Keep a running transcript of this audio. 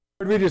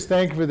Lord, we just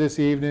thank you for this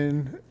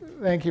evening.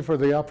 Thank you for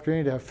the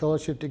opportunity to have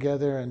fellowship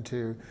together and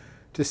to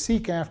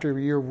seek after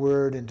your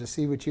word and to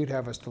see what you'd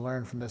have us to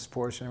learn from this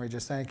portion. And we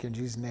just thank you in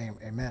Jesus' name.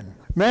 Amen.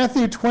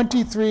 Matthew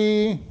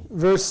 23,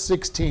 verse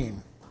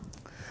 16.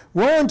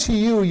 Woe unto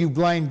you, you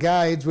blind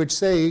guides, which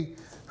say,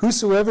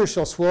 whosoever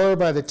shall swear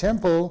by the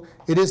temple,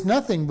 it is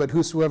nothing, but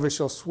whosoever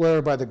shall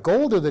swear by the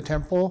gold of the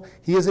temple,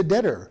 he is a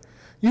debtor.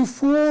 You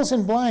fools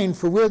and blind,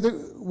 for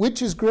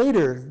which is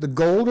greater, the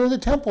gold or the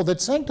temple that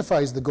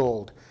sanctifies the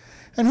gold?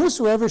 And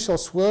whosoever shall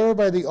swear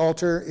by the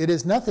altar, it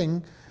is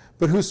nothing,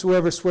 but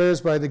whosoever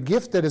swears by the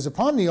gift that is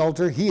upon the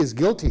altar, he is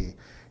guilty.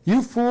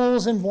 You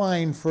fools and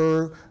blind,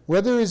 for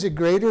whether is it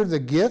greater, the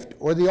gift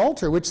or the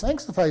altar, which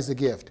sanctifies the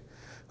gift?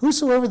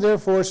 Whosoever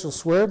therefore shall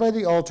swear by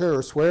the altar,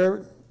 or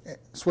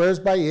swears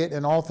by it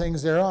and all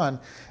things thereon,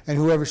 and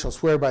whoever shall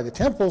swear by the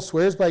temple,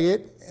 swears by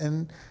it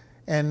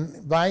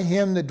and by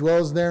him that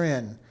dwells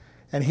therein.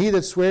 And he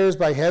that swears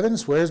by heaven,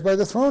 swears by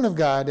the throne of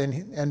God,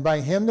 and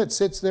by him that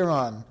sits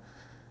thereon.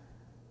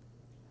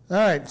 All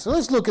right, so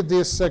let's look at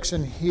this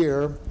section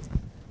here.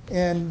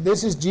 And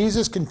this is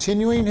Jesus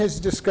continuing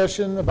his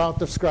discussion about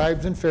the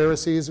scribes and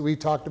Pharisees that we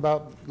talked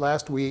about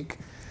last week,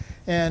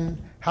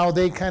 and how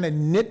they kind of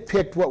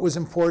nitpicked what was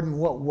important,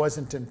 what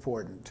wasn't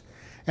important.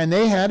 And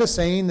they had a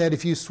saying that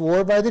if you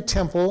swore by the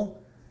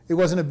temple, it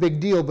wasn't a big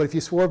deal, but if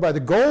you swore by the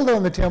gold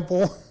on the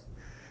temple,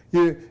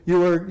 you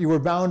were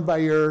bound by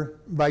your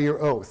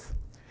oath.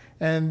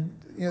 And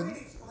Explain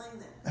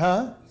that.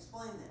 Huh?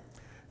 Explain that.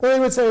 Well, they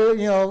would say,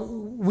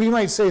 we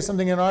might say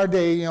something in our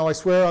day, I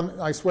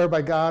swear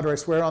by God, or I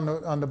swear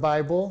on the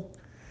Bible.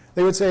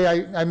 They would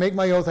say, I make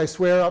my oath, I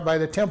swear out by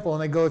the temple.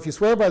 And they go, if you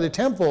swear by the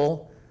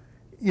temple,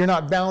 you're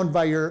not bound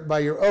by your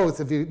oath.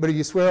 But if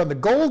you swear on the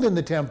gold in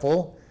the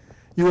temple,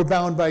 you were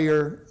bound by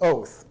your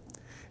oath.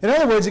 In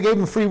other words, it gave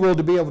them free will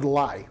to be able to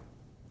lie.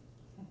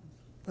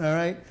 All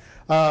right?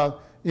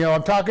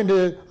 I'm talking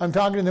to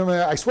them,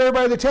 I swear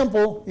by the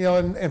temple,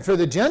 and for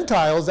the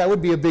Gentiles, that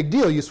would be a big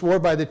deal. You swore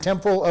by the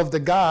temple of the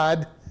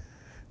God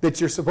that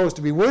you're supposed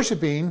to be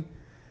worshiping,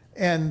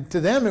 and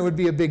to them it would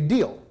be a big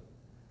deal.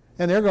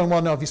 And they're going,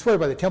 well, no, if you swear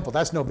by the temple,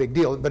 that's no big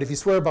deal. But if you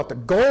swear about the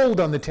gold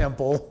on the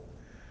temple,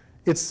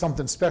 it's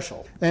something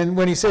special. And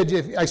when he said,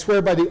 if I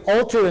swear by the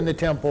altar in the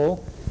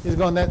temple, he's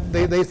going, that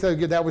they thought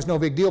that was no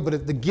big deal,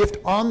 but the gift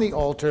on the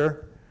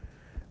altar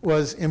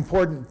was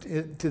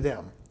important to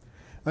them.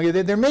 Okay,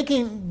 they're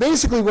making,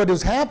 basically what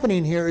is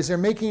happening here is they're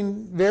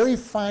making very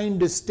fine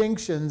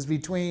distinctions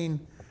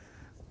between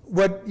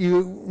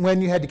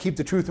when you had to keep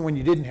the truth and when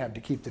you didn't have to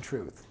keep the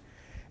truth.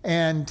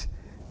 And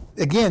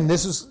again,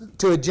 this is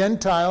to a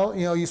Gentile,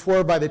 you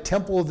swore by the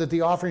temple that the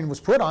offering was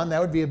put on,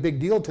 that would be a big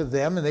deal to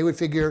them, and they would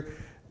figure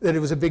that it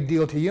was a big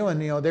deal to you, and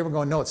they were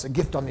going, no, it's the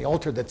gift on the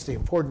altar that's the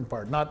important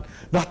part, not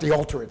the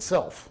altar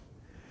itself.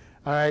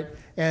 All right,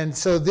 and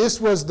so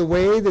this was the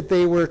way that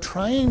they were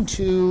trying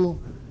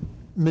to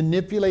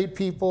manipulate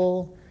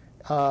people,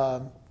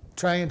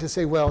 trying to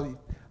say, well,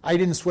 I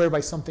didn't swear by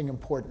something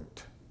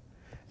important.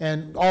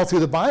 And all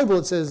through the Bible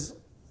it says,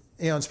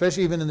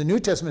 especially even in the New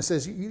Testament, it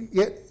says,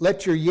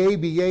 let your yea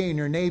be yea and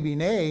your nay be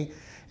nay.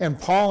 And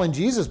Paul and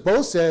Jesus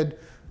both said,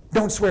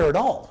 don't swear at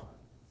all.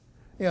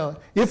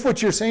 If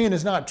what you're saying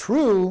is not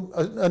true,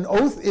 an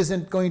oath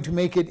isn't going to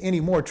make it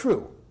any more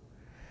true.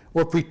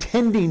 Or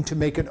pretending to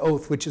make an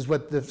oath, which is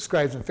what the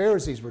scribes and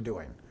Pharisees were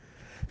doing.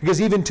 Because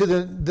even to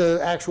the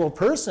actual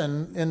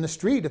person in the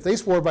street, if they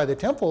swore by the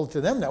temple, to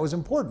them that was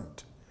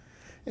important.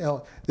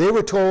 They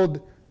were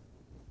told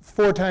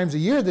 4 times a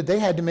year that they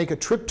had to make a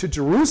trip to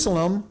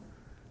Jerusalem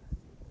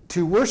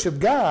to worship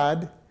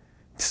God.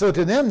 So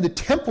to them, the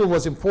temple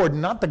was important,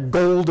 not the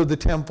gold of the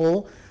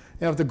temple.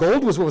 If the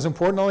gold was what was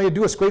important, all they had to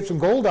do was scrape some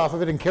gold off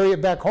of it and carry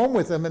it back home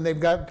with them, and they've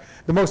got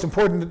the most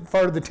important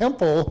part of the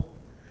temple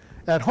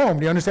at home.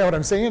 Do you understand what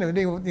I'm saying?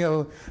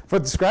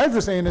 What the scribes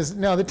were saying is,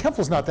 no, the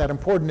temple's not that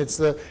important. It's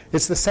the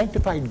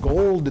sanctified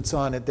gold that's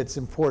on it that's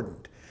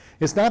important.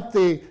 It's not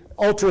the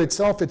altar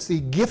itself, it's the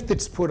gift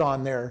that's put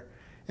on there.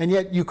 And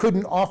yet you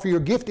couldn't offer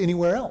your gift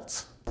anywhere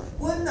else.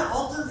 Wouldn't the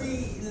altar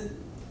be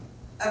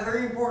a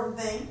very important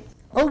thing?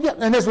 Oh, yeah,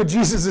 and that's what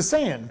Jesus is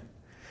saying.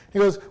 He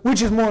goes,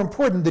 which is more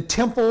important, the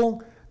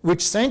temple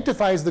which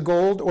sanctifies the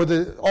gold or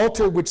the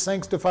altar which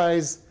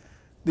sanctifies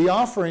the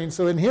offering?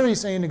 So in here he's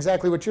saying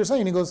exactly what you're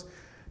saying. He goes,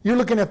 you're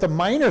looking at the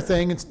minor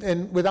thing,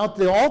 and without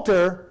the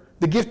altar,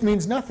 the gift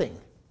means nothing.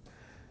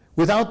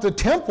 Without the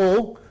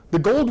temple, the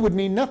gold would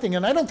mean nothing.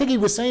 And I don't think he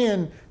was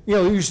saying,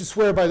 you should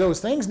swear by those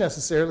things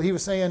necessarily. He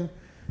was saying,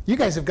 you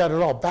guys have got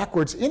it all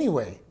backwards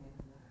anyway.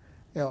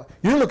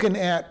 You're looking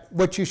at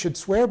what you should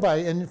swear by.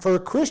 And for a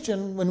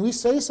Christian, when we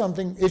say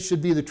something, it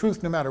should be the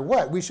truth no matter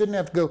what. We shouldn't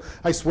have to go,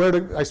 I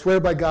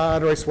swear by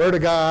God, or I swear to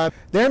God.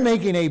 They're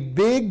making a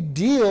big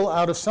deal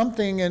out of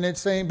something, and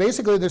it's saying,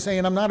 basically they're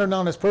saying, I'm not an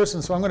honest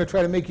person, so I'm going to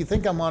try to make you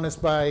think I'm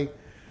honest by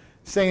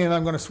saying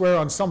I'm going to swear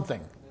on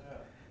something. Yeah.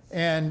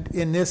 And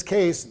in this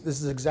case,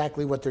 this is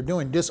exactly what they're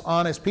doing.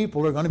 Dishonest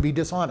people are going to be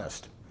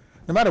dishonest,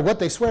 no matter what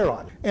they swear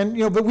on. And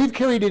but we've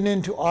carried it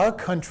into our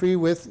country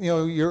with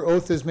your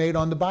oath is made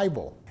on the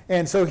Bible.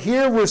 And so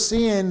here we're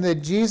seeing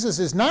that Jesus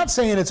is not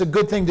saying it's a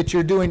good thing that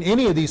you're doing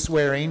any of these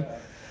swearing,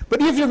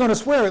 but if you're going to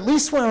swear, at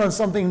least swear on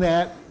something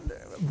that,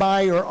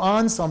 by or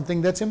on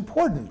something that's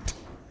important.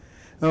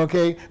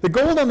 Okay? The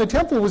gold on the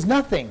temple was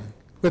nothing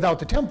without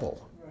the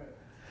temple.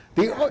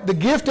 The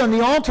gift on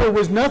the altar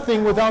was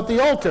nothing without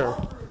the altar.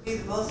 Be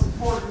the most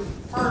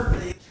important part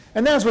of it.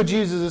 And that's what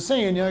Jesus is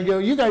saying.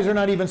 You guys are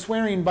not even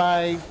swearing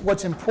by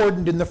what's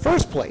important in the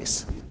first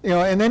place.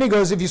 And then he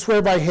goes, if you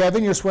swear by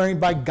heaven, you're swearing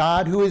by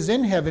God who is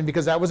in heaven,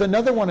 because that was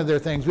another one of their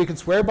things. We can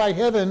swear by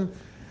heaven,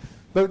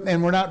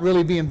 and we're not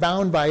really being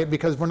bound by it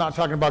because we're not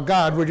talking about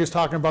God. We're just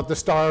talking about the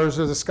stars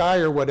or the sky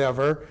or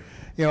whatever.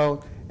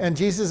 And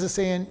Jesus is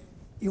saying,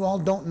 you all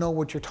don't know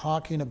what you're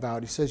talking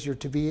about. He says you're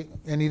to be,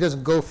 and he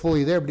doesn't go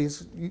fully there, but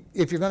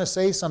if you're going to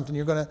say something,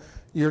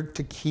 you're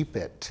to keep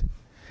it.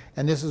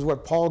 And this is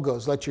what Paul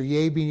goes, let your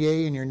yea be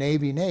yea and your nay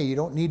be nay. You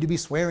don't need to be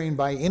swearing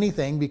by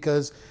anything,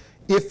 because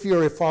if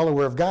you're a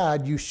follower of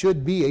God, you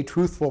should be a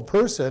truthful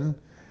person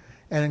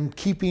and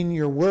keeping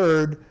your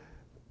word,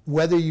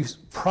 whether you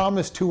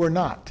promise to or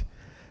not.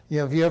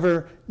 Have you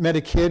ever met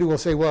a kid who will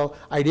say, well,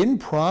 I didn't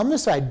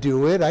promise I'd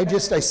do it. I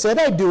said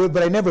I'd do it,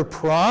 but I never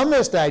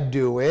promised I'd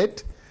do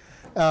it.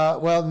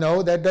 Well,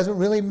 no, that doesn't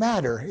really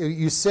matter.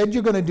 You said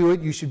you're going to do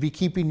it, you should be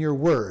keeping your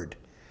word.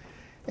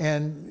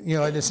 And,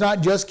 and it's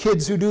not just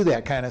kids who do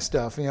that kind of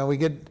stuff.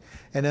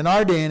 And in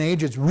our day and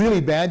age, it's really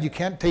bad. You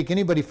can't take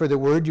anybody for their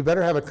word. You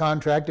better have a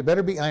contract. It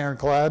better be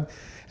ironclad.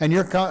 And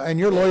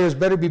your lawyers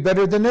better be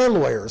better than their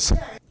lawyers.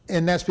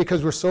 And that's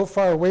because we're so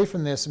far away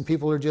from this, and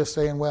people are just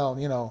saying,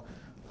 well,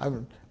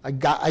 I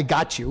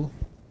got you.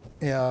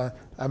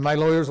 My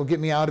lawyers will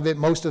get me out of it,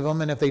 most of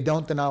them, and if they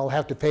don't, then I'll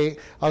have to pay.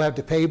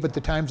 But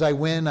the times I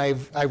win,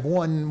 I've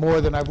won more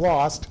than I've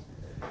lost.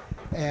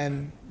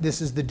 And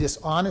this is the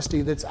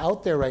dishonesty that's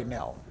out there right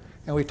now.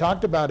 And we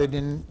talked about it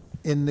in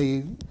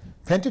the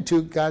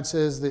Pentateuch. God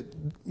says that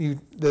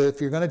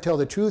if you're going to tell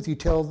the truth, you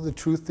tell the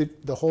truth,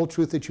 the whole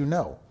truth that you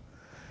know.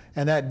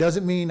 And that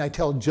doesn't mean I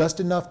tell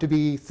just enough to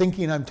be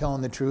thinking I'm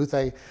telling the truth.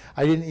 I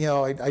didn't,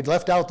 I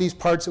left out these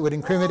parts that would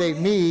incriminate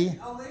me.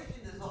 Omission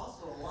is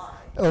also a lie.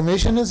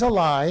 Omission is a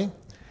lie.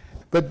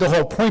 But the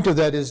whole point of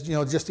that is,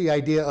 just the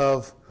idea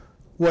of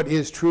what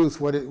is truth,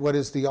 what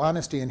is the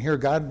honesty. And here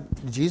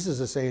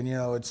Jesus is saying,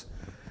 it's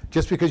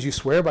just because you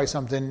swear by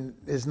something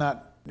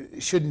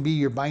shouldn't be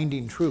your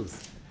binding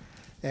truth.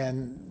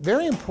 And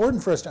very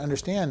important for us to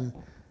understand,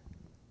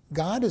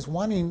 God is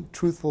wanting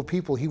truthful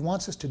people. He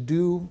wants us to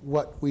do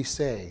what we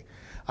say.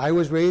 I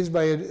was raised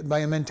by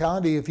a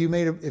mentality, if you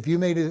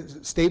made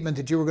a statement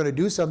that you were going to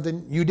do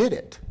something, you did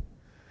it.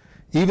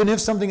 Even if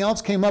something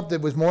else came up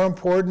that was more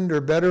important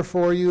or better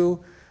for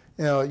you,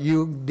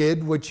 you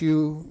did what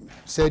you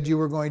said you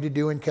were going to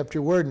do and kept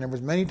your word. And there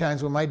was many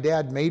times when my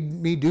dad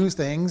made me do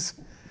things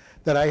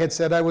that I had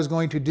said I was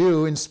going to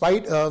do in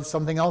spite of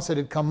something else that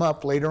had come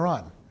up later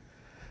on.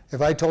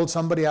 If I told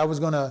somebody I was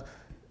going to,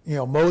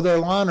 mow their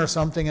lawn or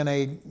something, and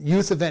a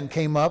youth event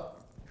came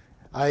up,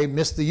 I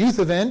missed the youth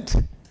event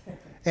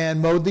and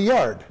mowed the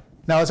yard.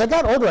 Now, as I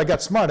got older, I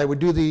got smart. I would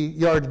do the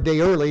yard a day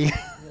early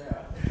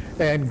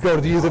and go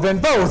to the youth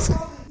event both.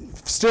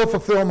 Still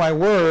fulfill my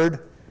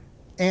word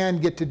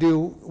and get to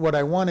do what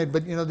I wanted,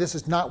 but this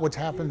is not what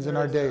happens in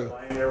our day.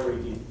 Line there where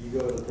you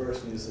go to the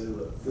person and you say,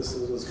 look, this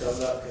is what's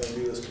coming up, can I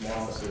do this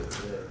tomorrow?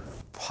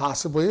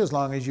 Possibly, as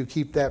long as you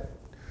keep that.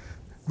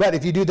 But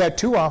if you do that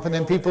too often,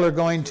 then people are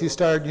going to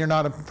start, you're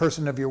not a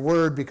person of your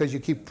word because you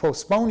keep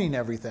postponing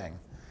everything.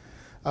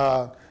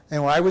 And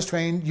when I was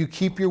trained, you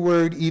keep your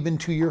word even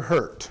to your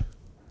hurt.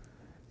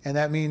 And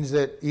that means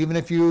that even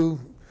if you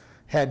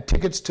had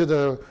tickets to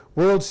the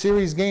World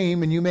Series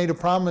game and you made a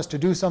promise to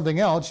do something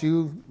else,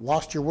 you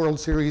lost your World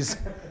Series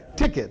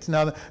tickets.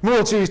 Now, the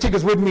World Series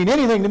tickets wouldn't mean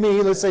anything to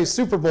me, let's say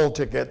Super Bowl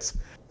tickets.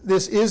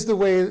 This is the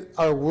way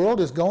our world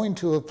is going,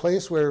 to a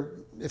place where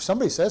if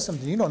somebody says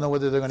something, you don't know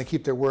whether they're going to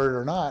keep their word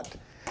or not.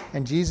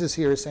 And Jesus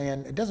here is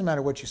saying, it doesn't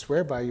matter what you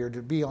swear by, you're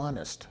to be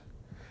honest.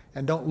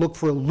 And don't look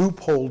for a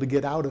loophole to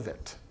get out of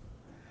it.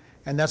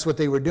 And that's what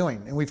they were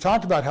doing. And we've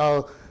talked about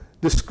how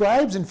the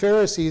scribes and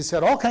Pharisees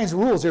had all kinds of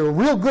rules. They were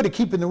real good at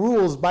keeping the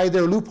rules by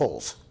their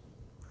loopholes.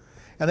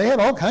 And they had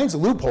all kinds of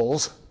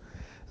loopholes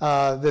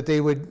that they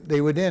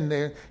would end.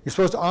 You're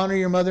supposed to honor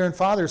your mother and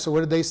father. So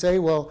what did they say?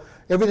 Well,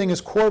 everything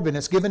is Corban.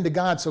 It's given to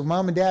God. So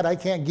mom and dad, I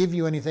can't give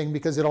you anything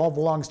because it all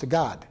belongs to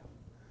God.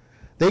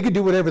 They could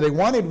do whatever they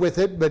wanted with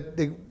it, but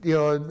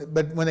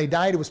but when they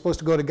died, it was supposed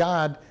to go to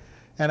God.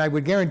 And I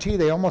would guarantee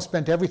they almost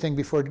spent everything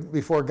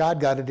before God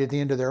got it at the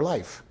end of their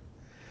life.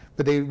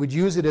 But they would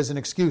use it as an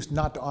excuse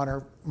not to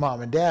honor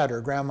mom and dad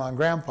or grandma and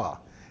grandpa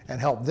and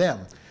help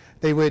them.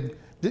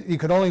 You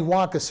could only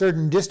walk a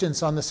certain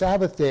distance on the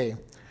Sabbath day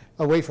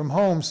away from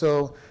home,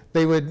 so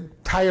they would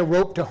tie a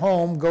rope to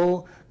home,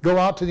 go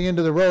out to the end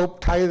of the rope,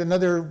 tie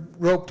another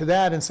rope to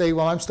that, and say,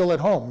 well, I'm still at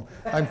home.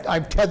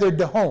 I'm tethered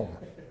to home.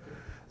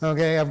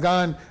 Okay, I've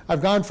gone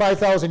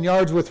 5,000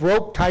 yards with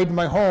rope tied to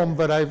my home,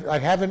 but I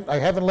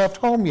haven't left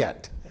home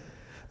yet.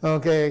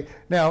 Okay,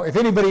 now if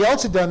anybody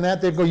else had done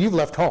that, they'd go, you've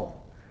left home.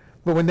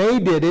 But when they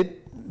did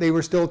it, they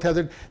were still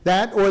tethered.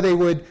 That, or they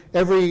would,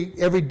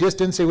 every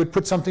distance, they would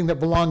put something that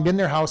belonged in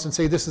their house and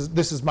say, this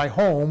is my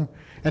home,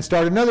 and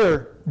start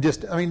another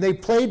distance. I mean, they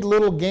played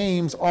little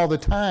games all the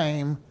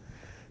time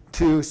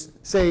to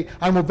say,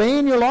 I'm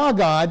obeying your law,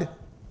 God,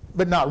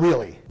 but not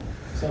really.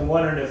 So I'm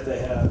wondering if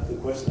the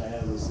question I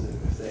have is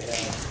if they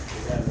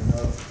have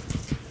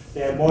enough,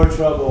 they have more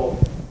trouble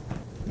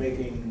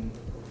making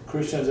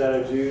Christians out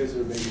of Jews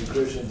or making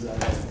Christians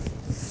out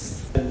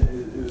of,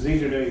 and it was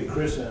easier to make a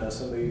Christian out of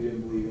somebody who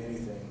didn't believe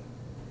anything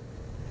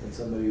than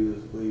somebody who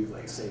believed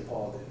like St.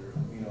 Paul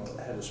did,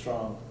 or had a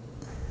strong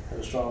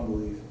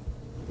belief.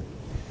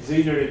 It's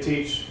easier to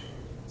teach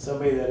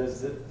somebody that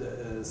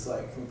is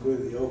like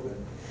completely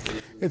open.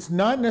 It's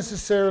not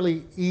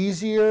necessarily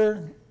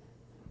easier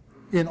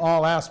in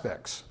all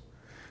aspects.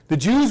 The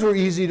Jews were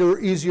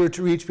easier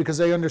to reach because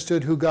they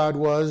understood who God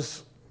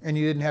was, and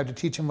you didn't have to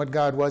teach them what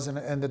God was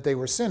and that they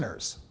were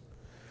sinners.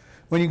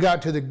 When you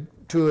got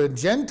to a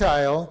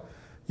Gentile,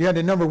 you had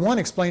to, number one,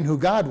 explain who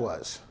God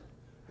was.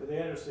 But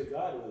they understood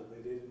God was,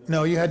 but they didn't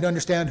No, you had to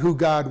understand who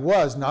God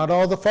was, not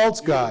all the false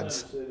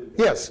gods.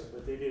 Yes.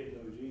 But they didn't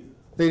know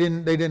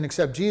Jesus. They didn't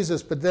accept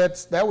Jesus, but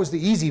that was the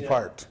easy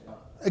part.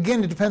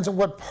 Again, it depends on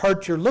what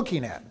part you're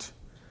looking at.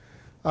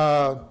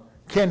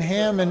 Ken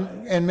Ham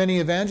and many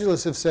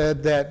evangelists have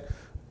said that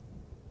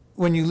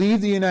when you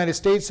leave the United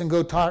States and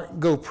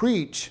go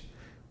preach,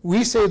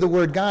 we say the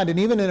word God, and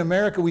even in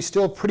America, we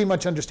still pretty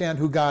much understand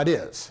who God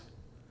is.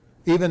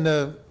 Even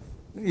the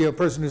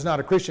person who's not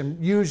a Christian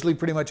usually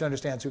pretty much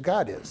understands who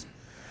God is.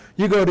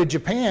 You go to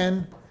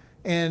Japan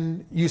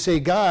and you say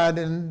God,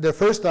 and the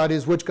first thought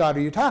is, which God are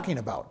you talking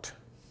about?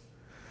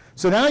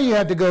 So now you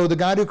have to go, the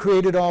God who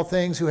created all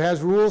things, who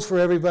has rules for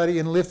everybody,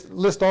 and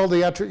list all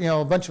the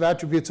a bunch of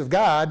attributes of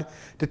God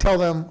to tell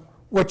them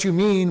what you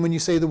mean when you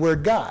say the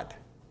word God.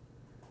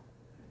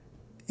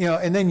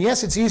 And then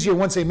yes, it's easier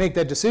once they make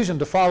that decision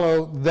to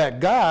follow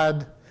that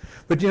God,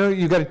 but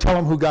you got to tell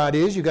them who God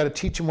is. You got to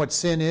teach them what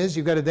sin is.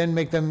 You got to then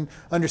make them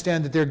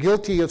understand that they're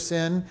guilty of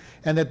sin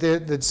and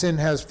that sin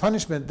has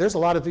punishment. There's a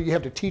lot of things you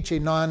have to teach a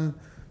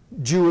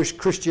non-Jewish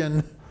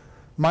Christian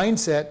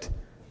mindset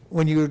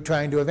when you're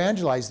trying to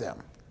evangelize them.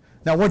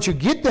 Now, once you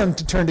get them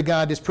to turn to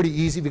God, it's pretty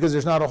easy because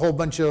there's not a whole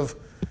bunch of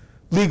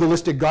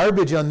legalistic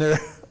garbage on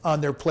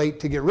their plate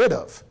to get rid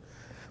of.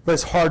 But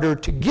it's harder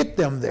to get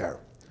them there.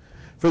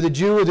 For the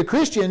Jew or the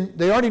Christian,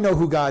 they already know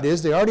who God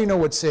is. They already know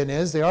what sin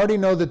is. They already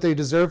know that they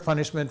deserve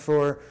punishment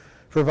for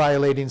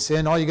violating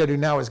sin. All you got to do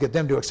now is get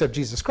them to accept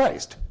Jesus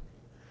Christ.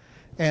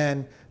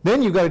 And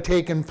then you've got to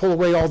take and pull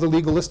away all the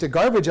legalistic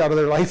garbage out of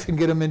their life and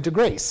get them into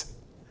grace.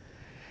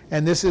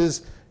 And this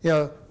is,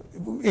 and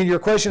your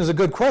question is a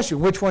good question.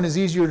 Which one is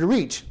easier to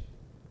reach?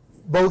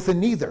 Both and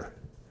neither.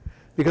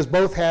 Because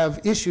both have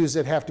issues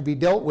that have to be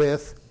dealt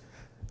with.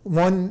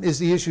 One is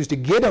the issues to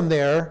get them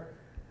there,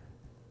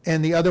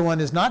 and the other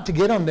one is not to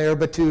get them there,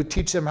 but to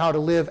teach them how to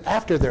live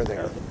after they're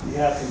there. You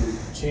have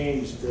to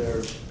change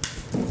their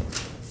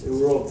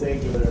world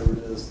thinking, whatever it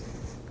is.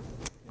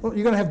 Well,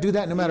 you're going to have to do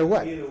that no matter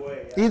what. Either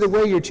way. Either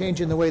way, you're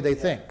changing the way they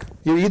think.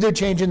 You're either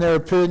changing their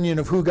opinion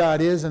of who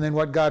God is and then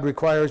what God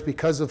requires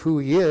because of who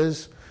he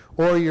is,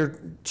 or you're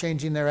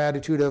changing their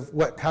attitude of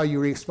how you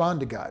respond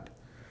to God.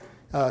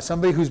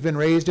 Somebody who's been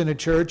raised in a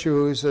church or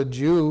who's a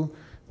Jew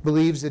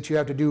believes that you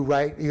have to do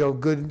right,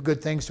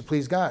 good things to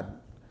please God,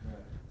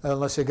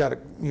 unless they've got a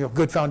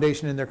good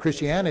foundation in their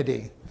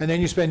Christianity. And then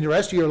you spend the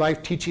rest of your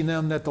life teaching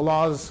them that the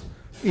laws,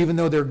 even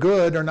though they're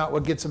good, are not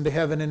what gets them to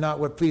heaven and not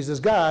what pleases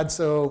God.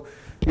 So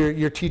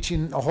you're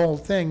teaching a whole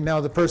thing.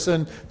 Now the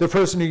person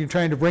who you're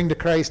trying to bring to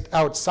Christ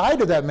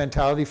outside of that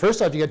mentality,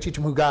 first off, you got to teach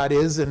them who God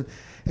is, and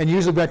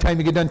usually by the time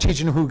you get done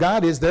teaching them who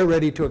God is, they're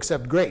ready to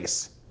accept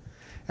grace.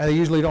 And they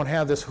usually don't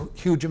have this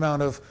huge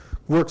amount of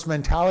works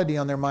mentality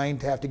on their mind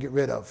to have to get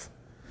rid of.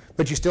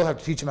 But you still have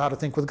to teach them how to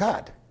think with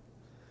God.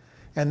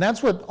 And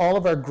that's what all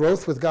of our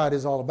growth with God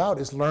is all about,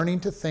 is learning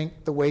to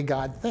think the way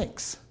God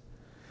thinks.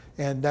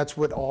 And that's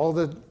what all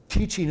the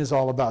teaching is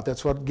all about.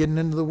 That's what getting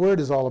into the Word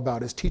is all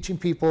about, is teaching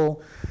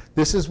people,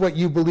 this is what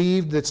you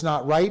believe that's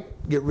not right,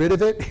 get rid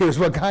of it, here's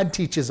what God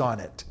teaches on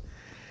it.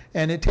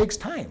 And it takes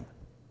time.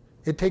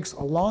 It takes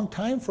a long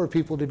time for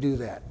people to do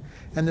that.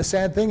 And the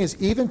sad thing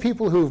is, even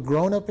people who have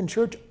grown up in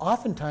church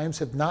oftentimes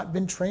have not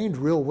been trained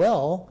real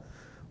well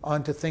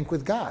on to think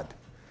with God.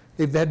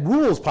 They've had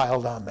rules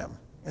piled on them.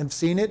 And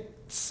seen it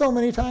so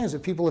many times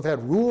that people have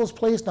had rules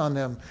placed on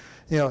them.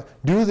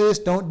 Do this,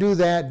 don't do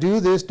that, do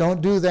this,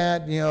 don't do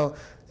that,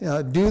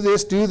 do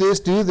this, do this,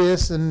 do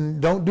this,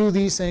 and don't do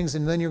these things,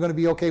 and then you're going to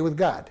be okay with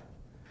God.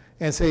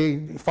 And say,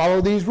 follow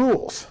these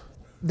rules.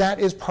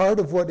 That is part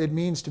of what it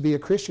means to be a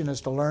Christian,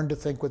 is to learn to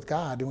think with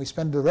God. And we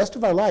spend the rest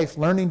of our life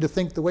learning to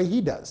think the way he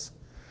does.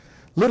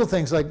 Little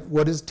things like,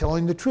 what is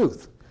telling the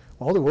truth?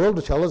 Well, the world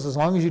will tell us, as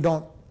long as you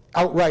don't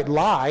outright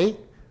lie,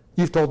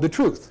 you've told the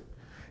truth.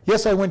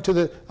 Yes, I went to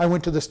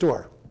the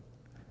store.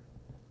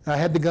 I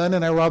had the gun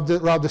and I robbed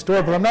the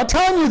store, but I'm not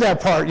telling you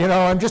that part.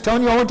 I'm just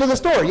telling you I went to the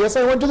store. Yes,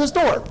 I went to the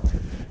store.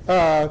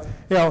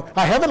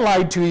 I haven't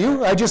lied to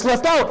you. I just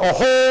left out a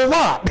whole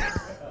lot.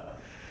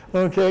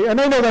 Okay, and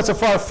I know that's a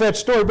far-fetched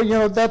story,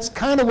 but that's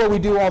kind of what we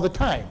do all the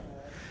time.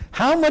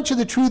 How much of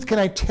the truth can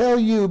I tell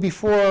you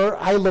before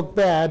I look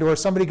bad or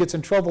somebody gets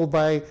in trouble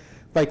by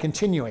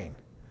continuing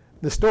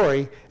the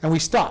story, and we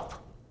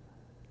stop?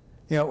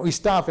 We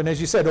stop, and as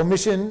you said,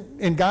 omission,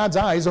 in God's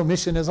eyes,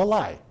 omission is a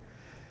lie.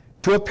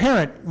 To a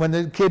parent, when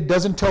the kid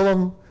doesn't tell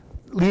them,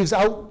 leaves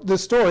out the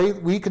story,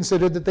 we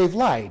consider that they've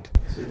lied.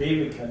 So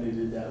David kind of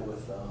did that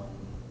with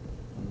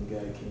when the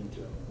guy came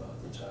to him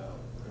about the child,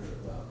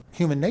 or about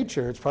Human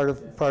nature. It's part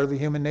of the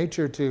human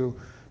nature to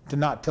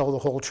not tell the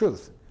whole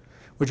truth,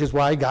 which is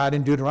why God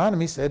in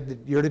Deuteronomy said that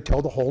you're to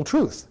tell the whole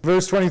truth.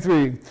 Verse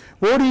 23,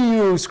 woe to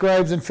you,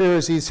 scribes and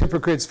Pharisees,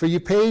 hypocrites, for you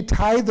pay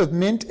tithe of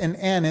mint and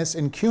anise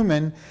and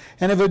cumin,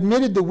 and have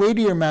omitted the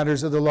weightier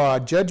matters of the law,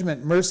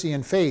 judgment, mercy,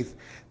 and faith.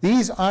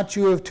 These ought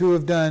you to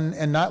have done,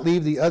 and not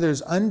leave the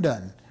others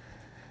undone.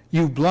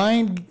 You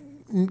blind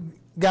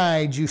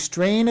guides, you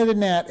strain at a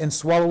gnat and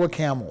swallow a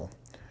camel.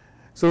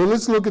 So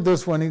let's look at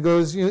this one. He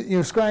goes,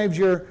 scribes,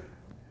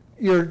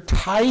 you're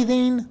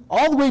tithing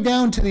all the way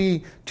down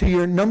to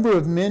your number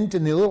of mint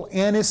and the little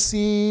anise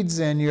seeds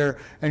and your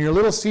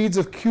little seeds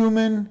of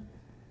cumin,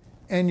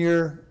 and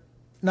you're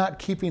not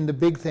keeping the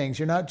big things.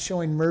 You're not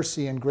showing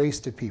mercy and grace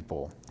to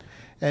people.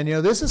 And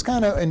this is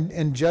kind of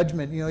in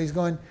judgment. He's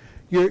going,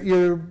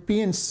 you're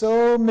being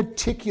so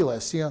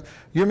meticulous.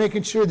 You're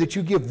making sure that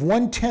you give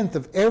 1/10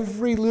 of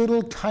every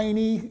little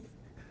tiny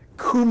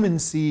cumin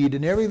seed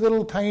and every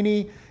little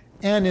tiny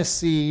anise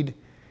seed,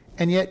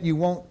 and yet you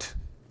won't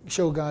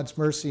show God's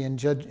mercy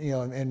and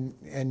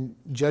and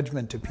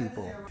judgment to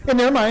people. In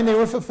their mind, they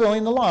were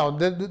fulfilling the law.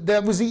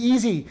 That was the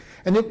easy,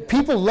 and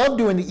people love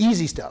doing the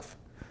easy stuff.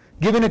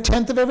 Giving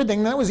 1/10 of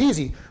everything, that was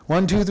easy.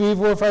 1, 2, 3,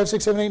 4, 5,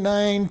 6, 7, 8,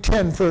 9,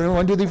 10 for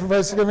 1, 2, 3, 4,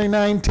 5, 6, 7, 8,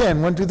 9,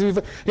 10. 1, 2, 3,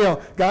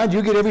 4. God,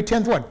 you get every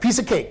 10th one. Piece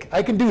of cake.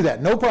 I can do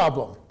that, no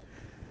problem.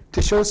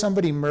 To show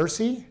somebody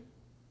mercy,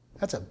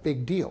 that's a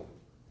big deal.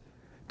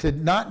 To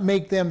not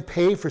make them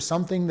pay for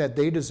something that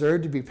they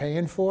deserve to be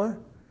paying for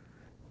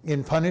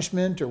in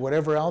punishment or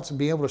whatever else, and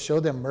be able to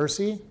show them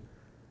mercy,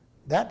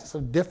 that's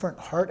a different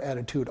heart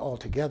attitude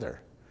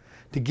altogether.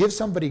 To give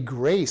somebody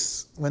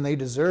grace when they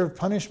deserve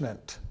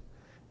punishment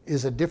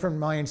is a different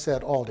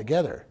mindset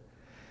altogether.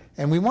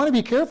 And we want to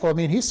be careful. I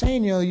mean, he's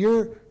saying,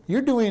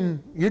 you're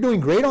doing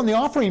great on the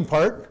offering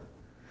part.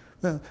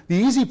 The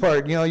easy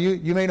part,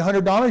 you made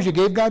 $100, you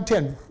gave God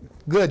 10.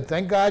 Good,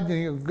 thank God,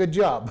 good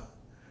job.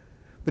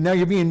 But now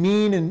you're being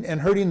mean and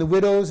hurting the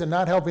widows and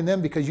not helping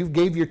them because you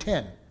gave your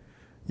 10.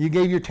 You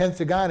gave your 10th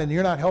to God, and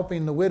you're not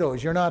helping the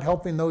widows. You're not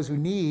helping those who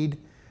need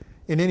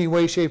in any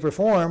way, shape, or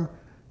form.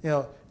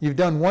 You've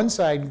done one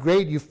side,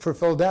 great, you've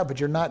fulfilled that, but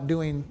you're not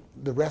doing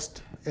the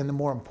rest and the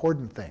more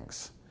important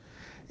things.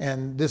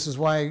 And this is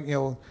why,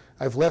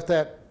 I've left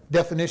that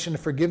definition of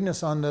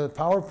forgiveness on the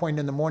PowerPoint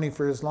in the morning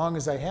for as long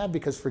as I have,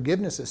 because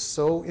forgiveness is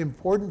so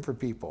important for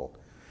people.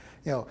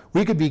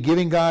 We could be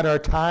giving God our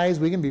tithes,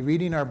 we can be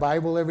reading our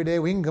Bible every day,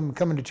 we can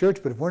come into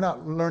church, but if we're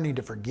not learning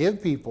to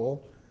forgive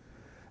people,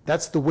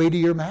 that's the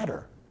weightier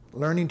matter.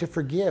 Learning to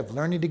forgive,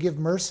 learning to give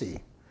mercy,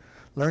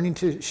 learning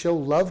to show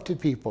love to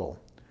people.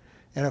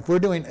 And if we're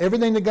doing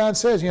everything that God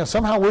says,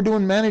 somehow we're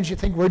doing, you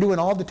think we're doing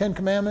all the 10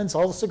 commandments,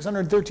 all the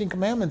 613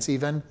 commandments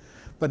even,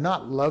 but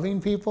not loving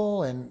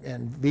people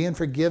and being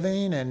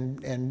forgiving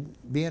and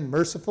being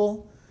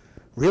merciful,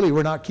 really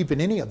we're not keeping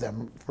any of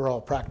them for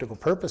all practical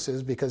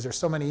purposes, because there's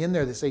so many in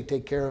there that say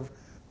take care of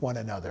one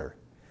another.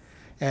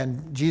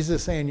 And Jesus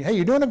is saying, hey,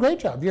 you're doing a great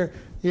job. You're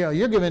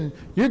giving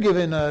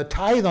a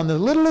tithe on the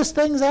littlest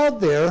things out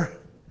there,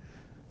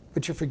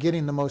 but you're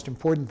forgetting the most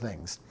important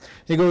things.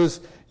 He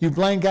goes, you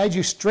blind guides,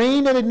 you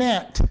strain at a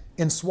gnat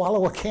and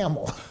swallow a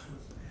camel.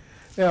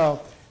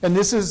 And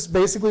this is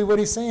basically what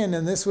he's saying.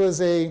 And this was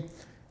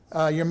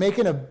you're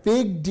making a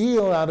big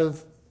deal out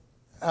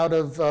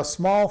of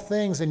small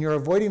things, and you're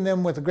avoiding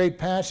them with a great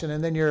passion,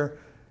 and then you're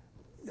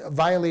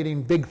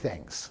violating big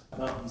things.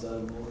 mountains out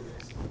of molehills.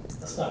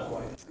 That's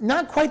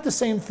not quite the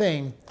same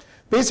thing.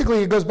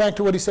 Basically, it goes back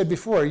to what he said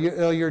before.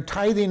 You're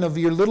tithing of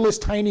your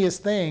littlest,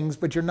 tiniest things,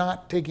 but you're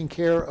not taking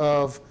care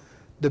of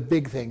the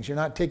big things. You're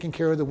not taking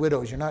care of the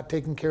widows. You're not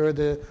taking care of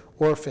the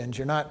orphans.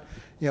 You're not,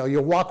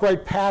 you'll walk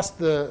right past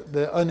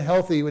the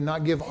unhealthy and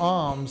not give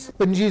alms.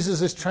 But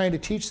Jesus is trying to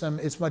teach them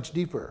it's much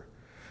deeper.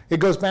 It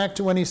goes back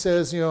to when he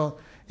says,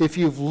 if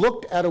you've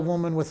looked at a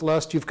woman with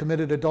lust, you've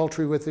committed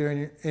adultery with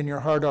her in your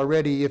heart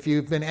already. If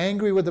you've been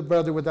angry with a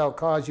brother without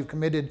cause, you've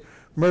committed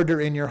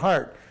murder in your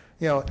heart.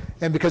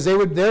 And because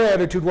their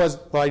attitude was,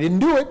 well, I didn't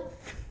do it.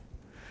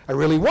 I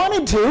really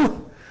wanted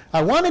to.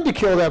 I wanted to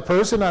kill that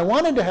person. I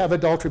wanted to have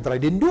adultery, but I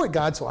didn't do it,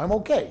 God, so I'm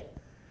okay.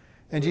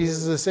 And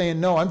Jesus is saying,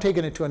 no, I'm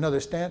taking it to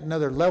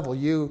another level.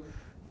 You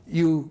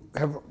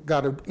have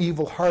got an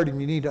evil heart,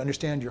 and you need to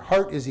understand your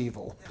heart is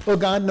evil. Well,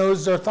 God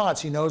knows our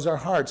thoughts. He knows our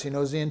hearts. He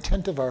knows the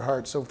intent of our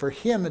hearts. So for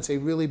him, it's a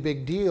really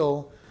big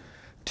deal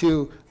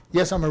to,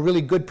 yes, I'm a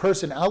really good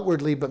person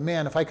outwardly, but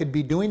man, if I could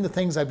be doing the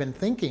things I've been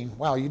thinking,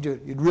 wow, you'd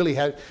really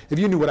have, if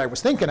you knew what I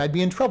was thinking, I'd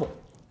be in trouble.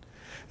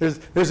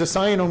 There's a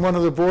sign on one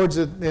of the boards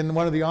in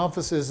one of the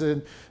offices,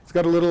 and it's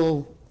got a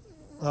little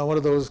What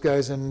are those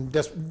guys in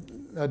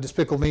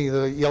Despicable Me,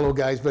 the yellow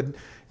guys, but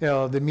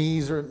the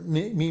me's or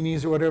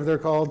memes or whatever they're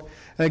called.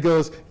 And it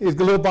goes, it's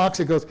a little box,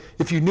 it goes,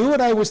 if you knew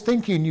what I was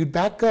thinking, you'd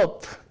back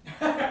up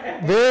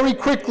very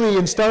quickly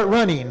and start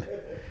running.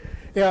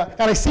 Yeah,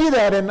 and I see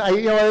that, and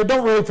I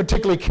don't really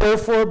particularly care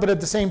for it, but at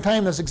the same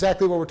time, that's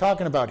exactly what we're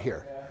talking about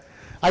here.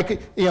 I could,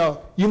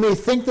 you may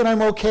think that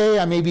I'm okay,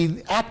 I may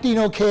be acting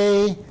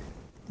okay,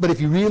 but if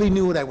you really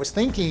knew what I was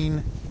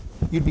thinking,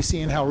 you'd be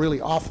seeing how really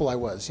awful I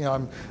was.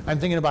 I'm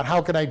thinking about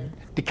how could I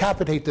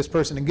decapitate this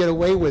person and get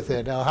away with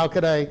it? How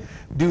could I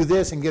do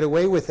this and get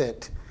away with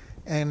it?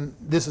 And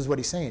this is what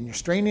he's saying. You're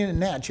straining a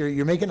gnat.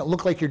 You're making it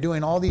look like you're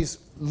doing all these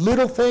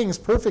little things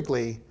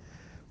perfectly,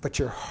 but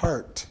your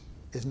heart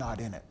is not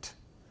in it.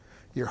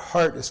 Your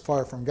heart is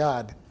far from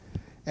God.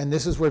 And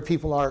this is where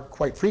people are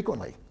quite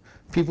frequently.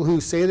 People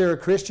who say they're a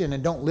Christian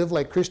and don't live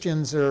like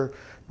Christians are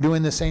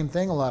doing the same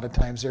thing a lot of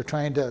times. They're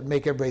trying to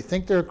make everybody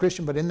think they're a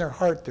Christian, but in their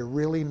heart, they're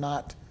really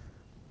not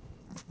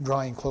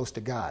drawing close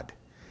to God.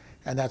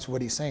 And that's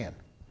what he's saying.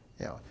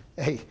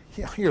 Hey,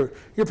 you're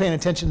paying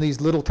attention to these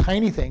little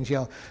tiny things.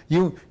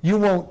 You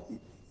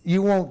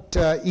won't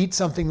eat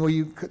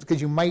something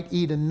because you might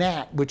eat a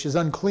gnat, which is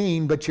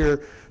unclean, but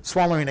you're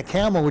swallowing a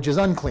camel, which is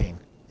unclean.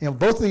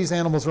 Both of these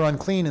animals are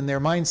unclean in their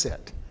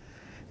mindset.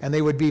 And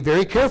they would be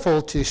very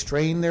careful to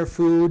strain their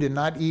food and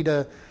not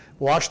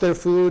wash their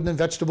food and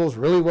vegetables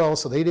really well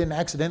so they didn't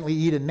accidentally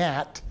eat a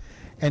gnat.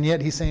 And yet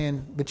he's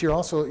saying, but you're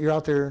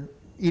out there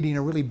eating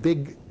a really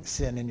big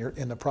sin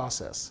in the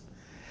process.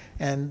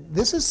 And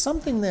this is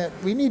something that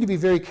we need to be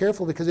very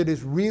careful, because it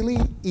is really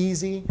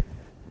easy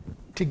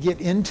to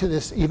get into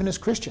this, even as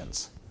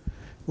Christians,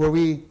 where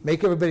we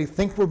make everybody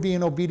think we're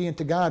being obedient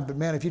to God, but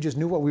man, if you just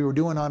knew what we were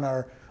doing on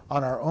our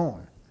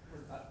own.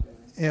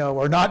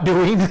 We're not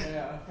doing.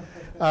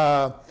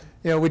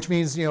 Which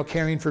means,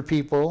 caring for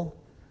people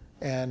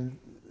and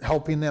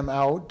helping them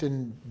out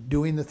and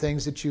doing the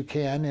things that you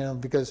can,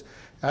 because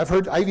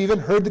I've even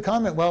heard the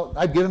comment, well,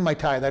 I've given my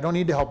tithe, I don't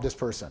need to help this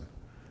person.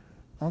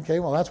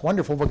 Okay, well, that's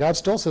wonderful, but God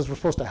still says we're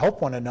supposed to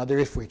help one another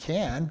if we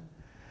can.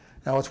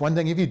 Now, it's one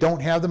thing if you don't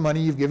have the money,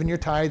 you've given your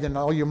tithe, and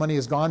all your money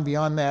is gone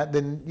beyond that,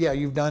 then yeah,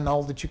 you've done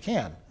all that you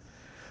can.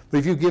 But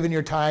if you've given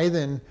your tithe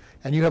and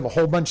you have a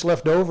whole bunch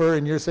left over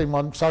and you're saying,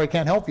 well, I'm sorry, I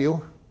can't help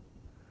you,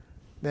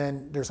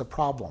 then there's a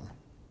problem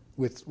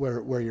with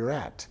where you're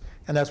at.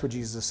 And that's what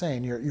Jesus is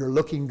saying. You're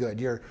looking good.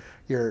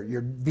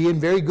 You're being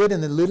very good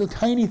in the little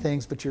tiny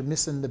things, but you're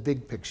missing the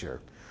big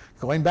picture.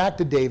 Going back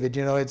to David,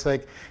 it's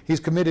like he's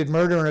committed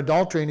murder and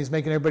adultery, and he's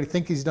making everybody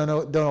think he's done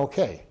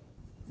okay.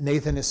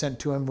 Nathan is sent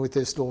to him with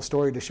this little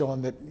story to show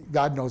him that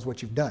God knows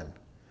what you've done.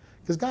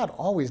 Because God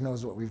always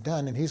knows what we've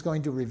done, and he's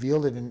going to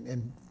reveal it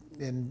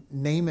and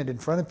name it in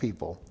front of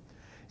people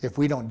if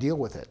we don't deal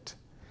with it.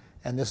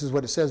 And this is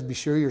what it says, be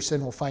sure your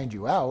sin will find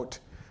you out.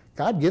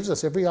 God gives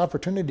us every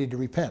opportunity to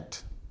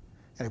repent.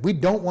 And if we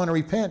don't want to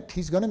repent,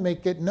 he's going to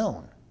make it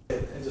known.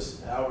 And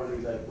just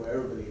outwardly, where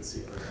everybody can see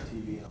it, like on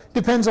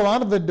TV. A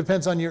lot of it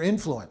depends on your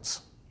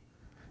influence.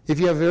 If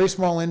you have very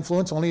small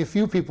influence, only a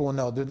few people will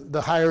know.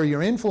 The higher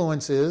your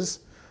influence is,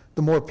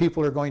 the more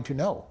people are going to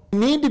know. We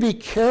need to be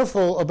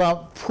careful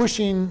about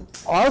pushing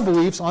our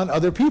beliefs on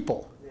other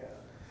people. Yeah.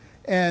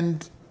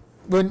 And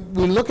when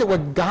we look at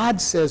what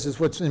God says is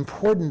what's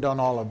important on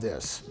all of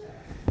this.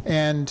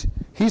 And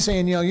he's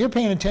saying, you're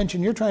paying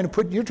attention, you're trying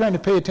to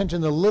pay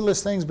attention to the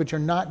littlest things, but you're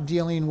not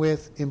dealing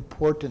with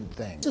important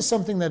things. This is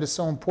something that is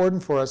so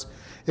important for us.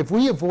 If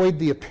we avoid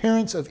the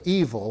appearance of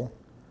evil,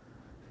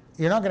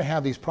 you're not going to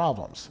have these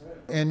problems.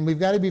 And we've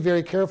got to be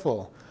very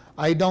careful.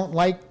 I don't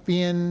like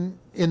being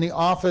in the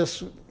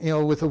office,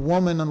 with a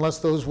woman unless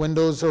those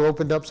windows are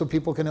opened up so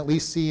people can at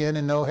least see in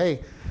and know,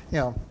 hey,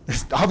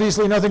 there's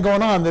obviously nothing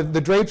going on.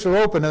 The drapes are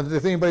open.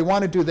 If anybody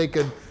wanted to, they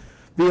could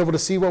be able to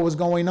see what was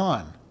going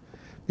on,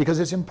 because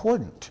it's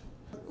important.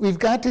 We've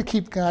got to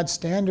keep God's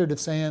standard of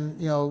saying,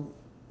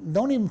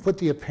 don't even put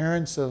the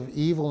appearance of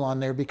evil on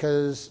there,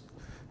 because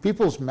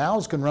people's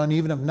mouths can run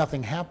even if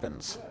nothing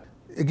happens.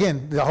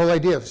 Again, the whole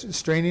idea of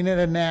straining at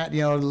a gnat,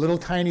 a little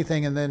tiny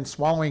thing, and then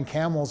swallowing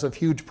camels of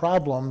huge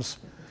problems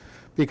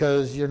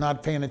because you're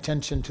not paying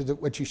attention to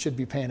what you should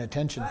be paying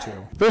attention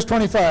to. Verse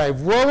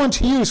 25, woe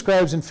unto you,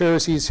 scribes and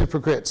Pharisees,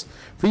 hypocrites,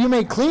 for you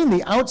may clean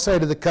the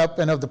outside of the cup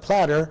and of the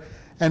platter,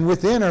 and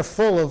within are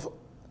full of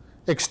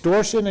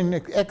extortion and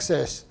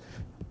excess.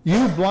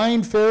 You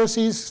blind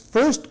Pharisees,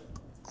 first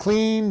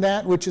clean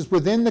that which is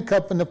within the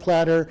cup and the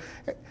platter,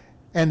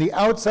 and the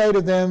outside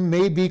of them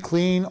may be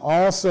clean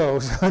also.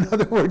 So in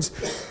other words,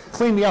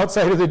 clean the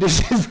outside of the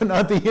dishes, but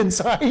not the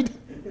inside.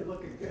 You're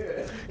looking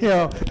good.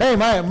 Hey,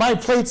 my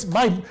plates,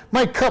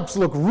 my cups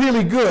look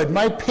really good.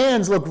 My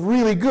pans look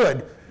really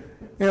good.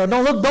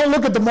 Don't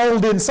look at the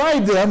mold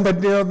inside them,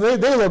 but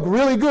they look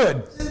really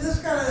good. Is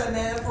this kind of a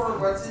metaphor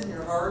of what's in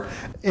your heart?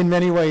 In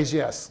many ways,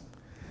 yes.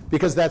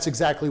 Because that's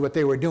exactly what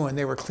they were doing.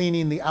 They were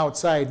cleaning the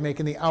outside,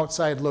 making the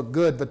outside look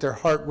good, but their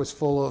heart was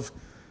full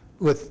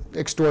with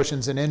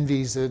extortions and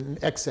envies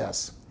and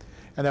excess.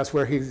 And that's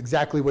where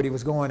exactly what he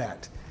was going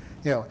at.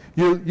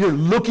 You're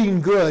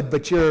looking good,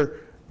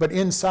 but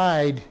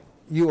inside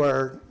you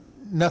are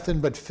nothing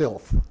but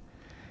filth.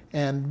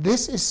 And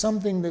this is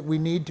something that we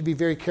need to be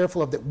very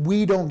careful of, that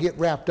we don't get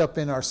wrapped up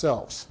in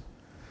ourselves.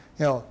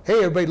 Hey,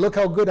 everybody, look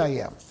how good I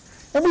am.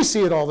 And we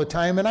see it all the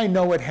time, and I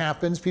know it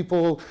happens.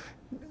 People,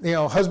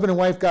 husband and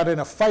wife got in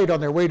a fight on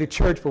their way to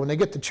church, but when they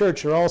get to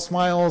church, they're all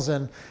smiles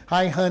and,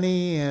 hi,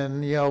 honey,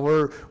 and,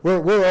 we're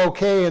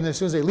okay. And as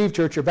soon as they leave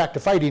church, you're back to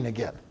fighting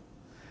again.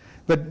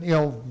 But,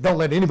 don't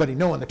let anybody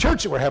know in the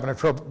church that we're having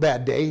a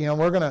bad day.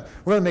 We're gonna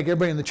make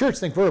everybody in the church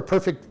think we're a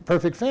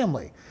perfect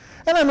family.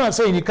 And I'm not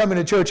saying you come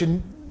into church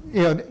and,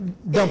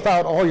 dump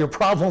out all your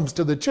problems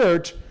to the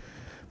church,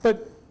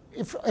 but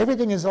if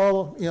everything is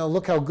all,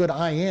 look how good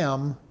I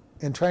am,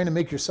 and trying to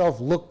make yourself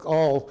look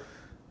all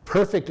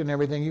perfect and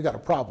everything, you got a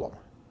problem.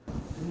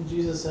 Didn't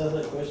Jesus ask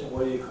that question,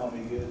 why do you call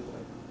me good?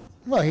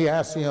 Well, he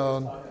asked,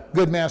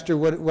 good master,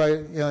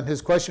 why,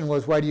 his question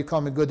was, why do you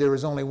call me good? There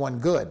is only one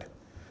good.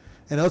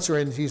 And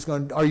elsewhere, he's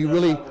going, are you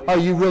really,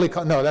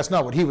 no, that's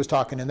not what he was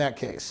talking in that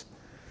case.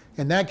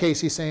 In that case,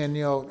 he's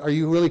saying, are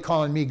you really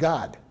calling me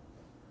God?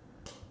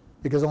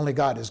 Because only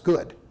God is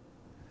good.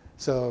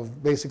 So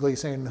basically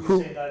he's saying,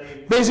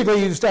 basically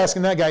he's just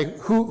asking that guy,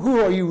 who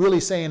are you really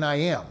saying I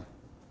am?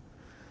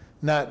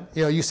 Not,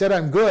 you said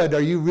I'm good.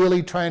 Are you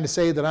really trying to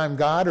say that I'm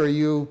God, or are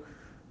you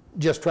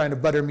just trying to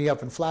butter me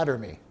up and flatter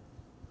me?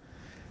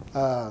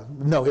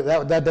 No,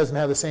 that doesn't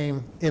have the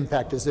same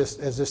impact as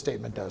this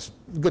statement does.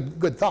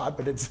 Good thought,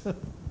 but it's...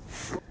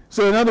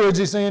 So in other words,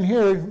 he's saying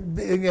here,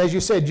 as you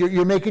said,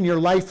 you're making your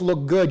life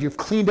look good. You've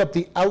cleaned up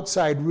the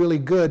outside really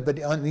good,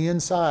 but on the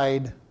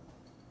inside,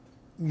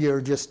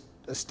 you're just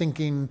a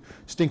stinking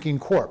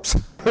corpse.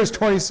 Verse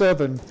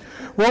 27,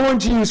 woe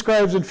unto you,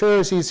 scribes and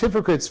Pharisees,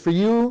 hypocrites, for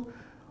you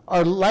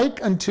are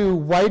like unto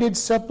whited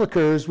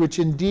sepulchres, which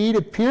indeed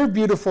appear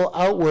beautiful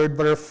outward,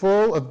 but are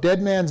full of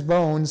dead man's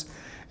bones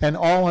and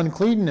all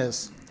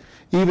uncleanness.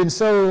 Even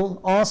so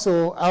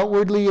also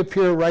outwardly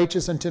appear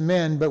righteous unto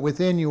men, but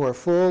within you are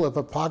full of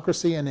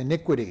hypocrisy and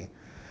iniquity.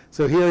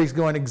 So here he's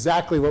going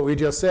exactly what we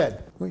just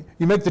said.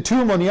 You make the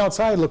tomb on the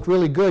outside look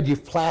really good.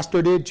 You've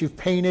plastered it, you've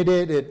painted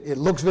it, it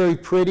looks very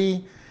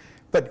pretty,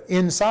 but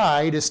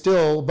inside is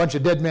still a bunch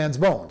of dead man's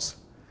bones.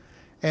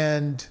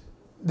 And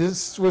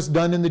this was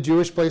done in the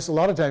Jewish place a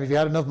lot of times. If you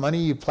had enough money,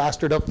 you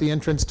plastered up the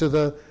entrance to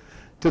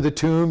the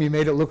tomb, you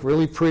made it look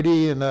really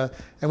pretty, and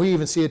we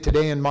even see it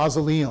today in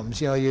mausoleums.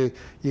 You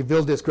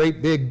build this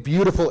great big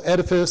beautiful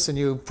edifice, and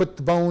you put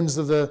the bones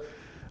of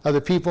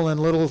the people in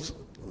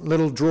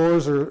little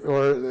drawers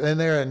or in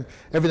there, and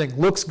everything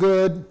looks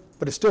good,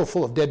 but it's still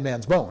full of dead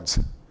man's bones.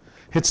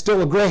 It's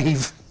still a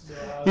grave.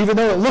 Even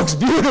though it looks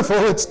beautiful,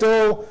 it's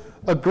still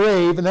a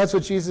grave, and that's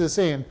what Jesus is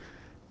saying.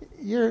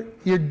 You're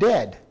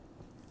dead,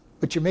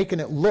 but you're making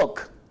it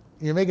look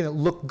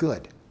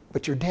good,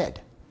 but you're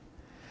dead.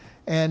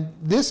 And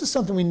this is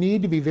something we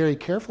need to be very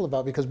careful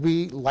about, because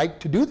we like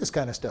to do this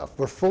kind of stuff.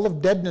 We're full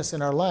of deadness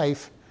in our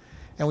life,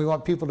 and we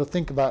want people to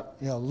think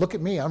about, look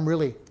at me,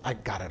 I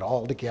got it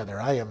all together.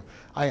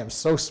 I am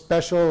so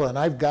special, and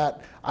I've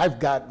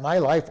got my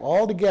life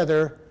all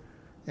together.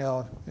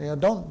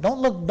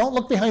 Don't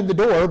look behind the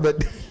door,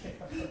 but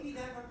Keeping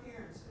up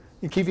appearances.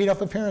 you keeping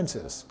up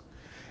appearances.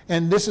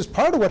 And this is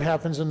part of what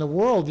happens in the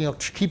world,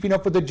 keeping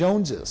up with the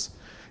Joneses.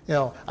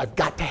 I've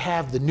got to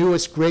have the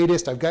newest,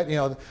 greatest. I've got,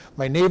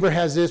 my neighbor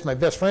has this, my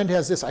best friend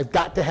has this. I've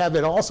got to have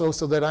it also,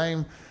 so that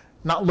I'm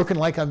not looking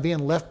like I'm being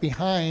left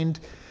behind.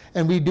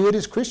 And we do it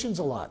as Christians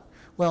a lot.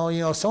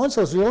 Well,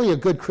 so-and-so is really a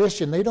good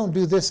Christian. They don't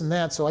do this and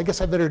that, so I guess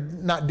I better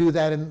not do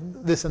that and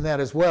this and that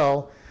as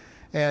well.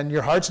 And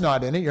your heart's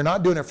not in it. You're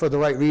not doing it for the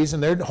right reason.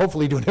 They're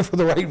hopefully doing it for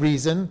the right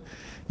reason.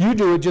 You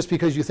do it just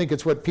because you think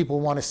it's what people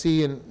want to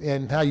see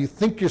and how you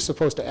think you're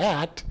supposed to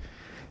act.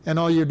 And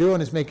all you're doing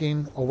is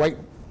making a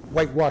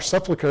whitewashed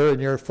sepulcher,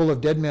 and you're full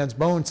of dead man's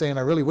bones, saying,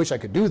 I really wish I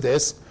could do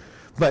this,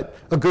 but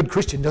a good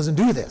Christian doesn't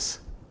do this.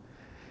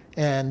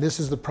 And this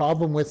is the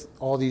problem with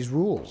all these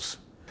rules.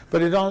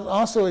 But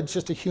it's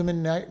just a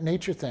human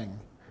nature thing.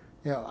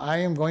 I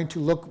am going to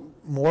look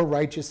more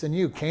righteous than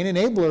you. Cain and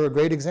Abel are a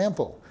great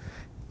example.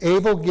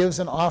 Abel gives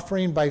an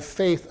offering by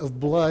faith of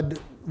blood,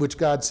 which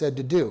God said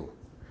to do.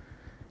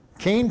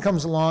 Cain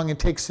comes along and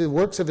takes the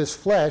works of his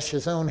flesh,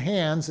 his own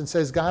hands, and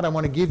says, God, I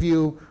want to give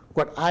you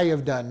what I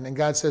have done. And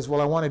God says, well,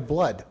 I wanted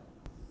blood.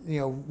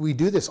 We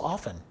do this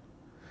often.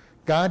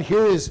 God,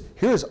 here is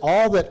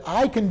all that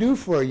I can do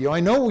for you. I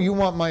know you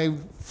want my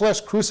flesh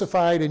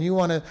crucified, and you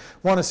want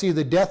to see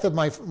the death of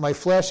my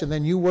flesh and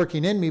then you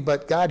working in me,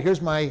 but God,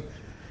 here's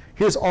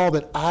all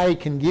that I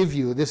can give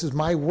you. This is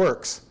my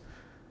works.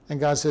 And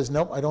God says,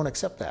 nope, I don't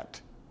accept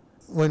that.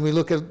 When we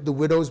look at the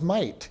widow's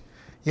mite,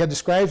 you had the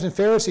scribes and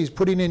Pharisees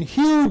putting in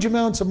huge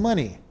amounts of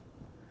money.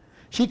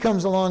 She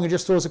comes along and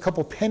just throws a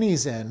couple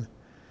pennies in,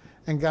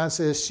 and God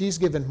says she's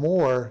given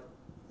more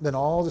than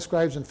all the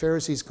scribes and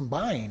Pharisees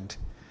combined,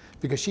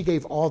 because she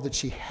gave all that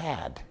she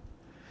had.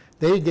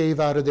 They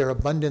gave out of their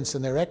abundance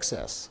and their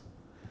excess.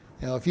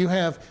 If you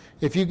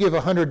give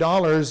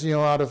 $100,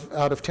 out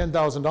of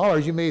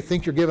 $10,000, you may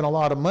think you're giving a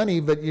lot of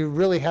money, but you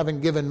really haven't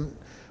given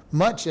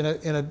much in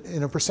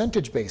a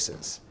percentage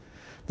basis.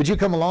 But you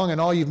come along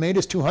and all you've made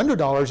is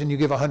 $200 and you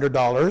give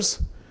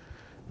 $100,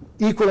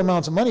 equal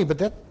amounts of money, but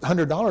that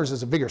 $100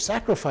 is a bigger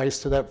sacrifice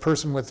to that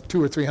person with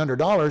 $200 or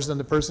 $300 than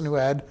the person who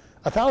had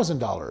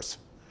 $1,000.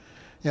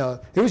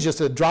 It was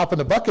just a drop in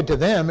the bucket to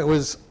them. It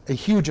was a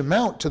huge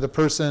amount to the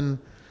person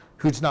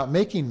who's not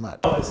making much.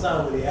 No, it's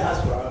not what he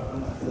asked for.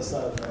 That's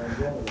not what I'm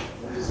going with it.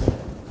 I'm just saying,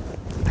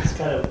 it's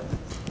kind of,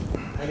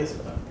 I guess.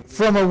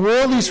 From a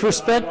worldly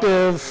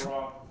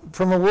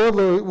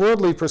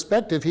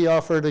perspective, he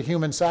offered a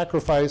human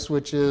sacrifice,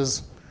 which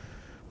is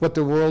what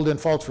the world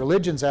and false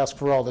religions ask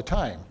for all the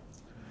time.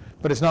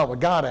 But it's not what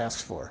God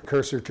asks for.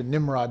 Cursor to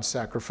Nimrod's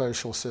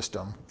sacrificial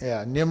system.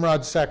 Yeah,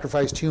 Nimrod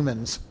sacrificed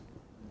humans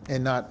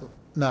and not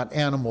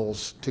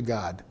animals to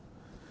God,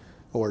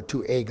 or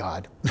to a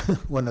God.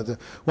 one of the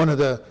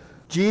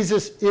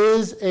Jesus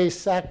is a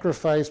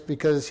sacrifice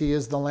because he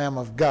is the Lamb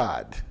of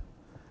God.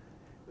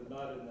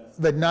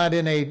 But not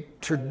in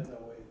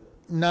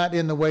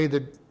the way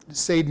that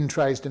Satan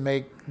tries to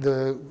make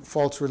the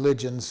false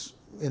religions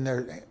in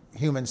their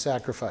human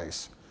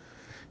sacrifice.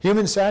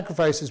 Human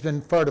sacrifice has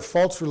been part of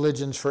false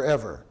religions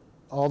forever,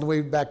 all the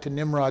way back to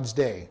Nimrod's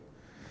day.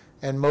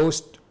 And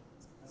most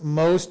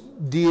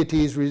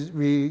deities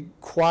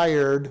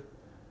required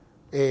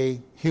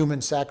a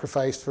human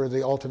sacrifice for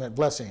the ultimate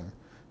blessing.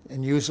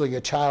 And usually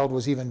a child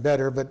was even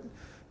better, but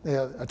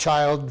a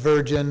child,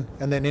 virgin,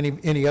 and then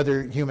any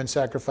other human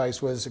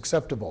sacrifice was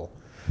acceptable.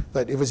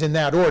 But it was in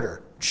that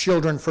order: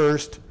 children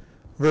first,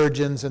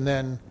 virgins, and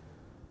then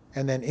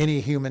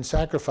any human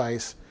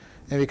sacrifice.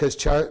 And because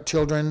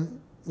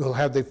children will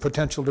have the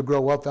potential to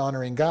grow up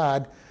honoring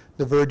God,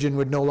 the virgin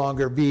would no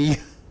longer be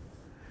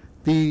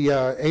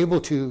able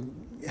to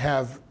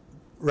have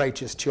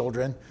righteous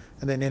children,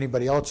 and then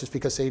anybody else, just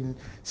because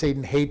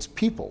Satan hates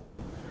people.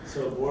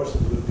 So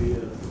abortion would be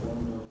a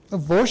form of...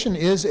 Abortion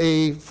is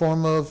a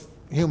form of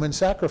human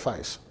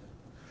sacrifice.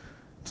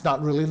 It's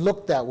not really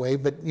looked that way,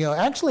 but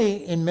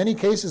actually in many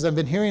cases I've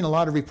been hearing a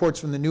lot of reports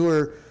from the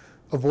newer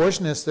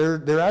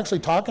abortionists. They're actually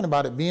talking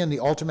about it being the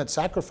ultimate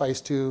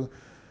sacrifice to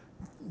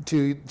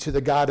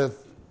the God of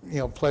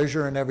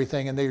pleasure and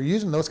everything, and they're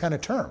using those kind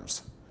of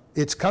terms.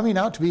 It's coming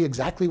out to be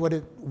exactly what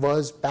it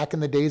was back in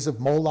the days of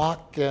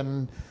Moloch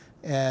and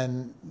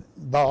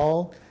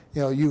Baal.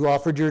 You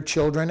offered your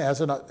children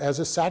as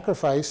a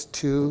sacrifice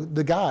to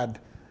the God.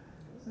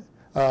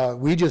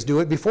 We just do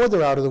it before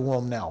they're out of the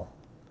womb now.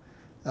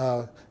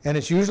 And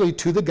it's usually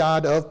to the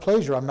God of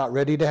pleasure. I'm not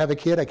ready to have a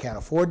kid. I can't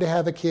afford to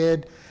have a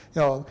kid.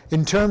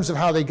 In terms of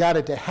how they got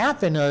it to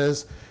happen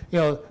is,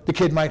 the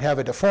kid might have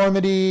a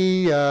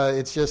deformity.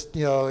 It's just,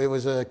 it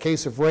was a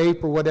case of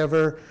rape or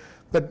whatever.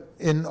 But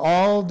in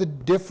all the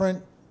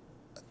different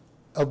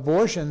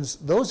abortions,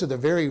 those are the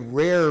very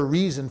rare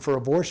reason for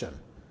abortion.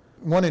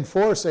 1 in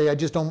 4 say, I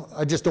just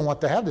don't want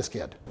to have this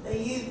kid.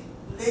 They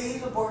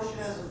use abortion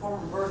as a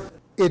form of birth.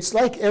 It's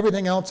like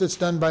everything else that's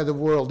done by the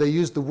world. They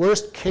use the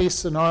worst case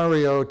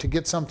scenario to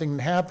get something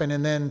to happen,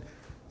 and then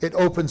it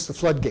opens the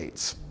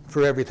floodgates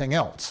for everything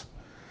else.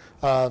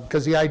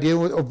 Because the idea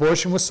with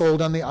abortion was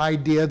sold on the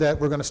idea that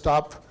we're going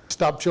to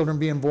stop children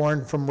being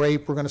born from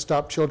rape. We're going to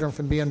stop children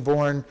from being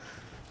born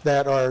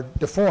that are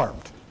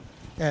deformed.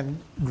 And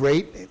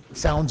great, it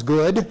sounds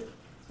good.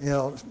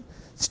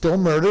 Still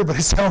murder, but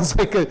it sounds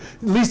like at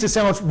least it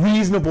sounds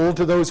reasonable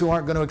to those who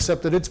aren't going to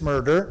accept that it's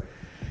murder.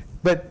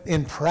 But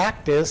in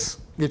practice,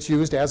 it's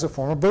used as a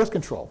form of birth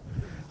control.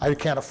 I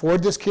can't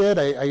afford this kid.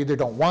 I either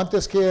don't want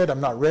this kid. I'm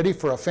not ready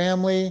for a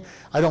family.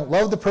 I don't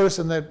love the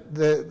person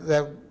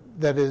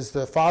that is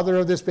the father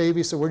of this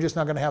baby, so we're just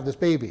not going to have this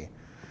baby.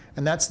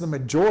 And that's the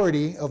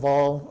majority of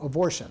all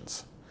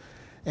abortions.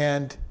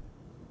 And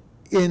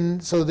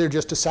so they're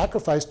just a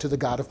sacrifice to the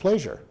god of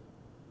pleasure.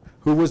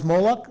 Who was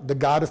Moloch? The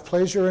god of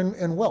pleasure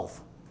and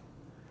wealth.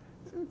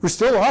 We're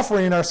still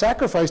offering our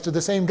sacrifice to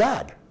the same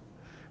God.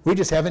 We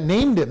just haven't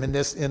named him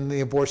in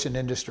the abortion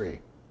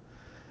industry.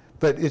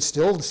 But it's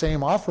still the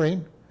same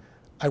offering.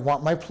 I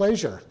want my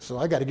pleasure, so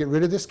I got to get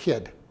rid of this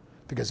kid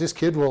because this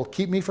kid will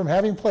keep me from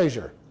having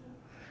pleasure.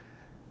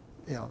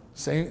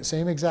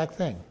 Same exact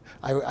thing.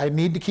 I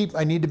need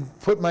to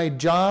put my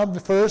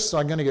job first, so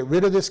I'm going to get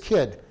rid of this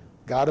kid.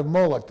 God of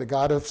Moloch, the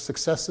God of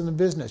success in the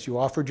business. You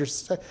offered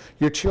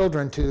your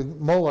children to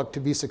Moloch to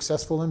be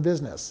successful in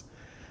business.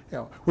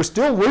 We're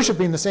still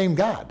worshiping the same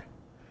God.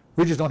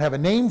 We just don't have a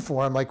name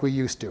for him like we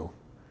used to.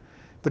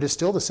 But it's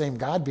still the same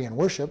God being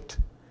worshipped.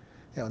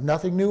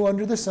 Nothing new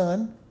under the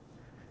sun.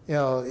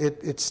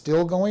 It's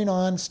still going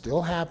on,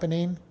 still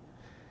happening.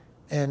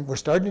 And we're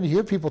starting to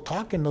hear people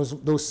talking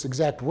those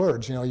exact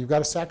words. You've got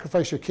to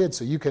sacrifice your kids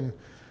so you can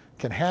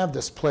have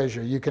this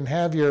pleasure. You can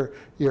have your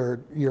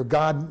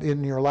God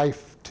in your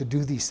life to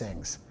do these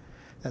things.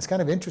 And it's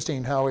kind of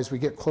interesting how as we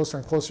get closer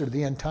and closer to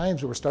the end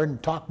times, we're starting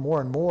to talk more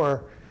and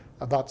more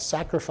about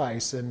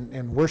sacrifice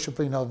and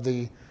worshiping of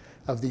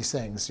these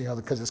things,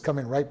 because it's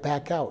coming right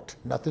back out.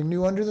 Nothing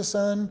new under the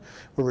sun.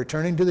 We're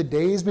returning to the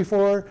days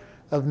before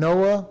of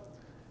Noah,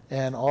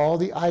 and all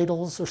the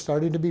idols are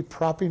starting to be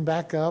propping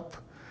back up.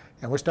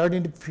 And we're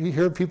starting to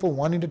hear people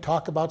wanting to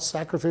talk about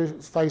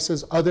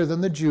sacrifices other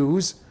than the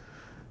Jews.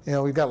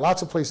 We've got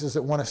lots of places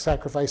that want to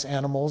sacrifice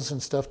animals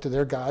and stuff to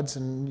their gods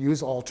and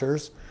use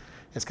altars.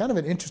 It's kind of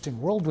an interesting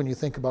world when you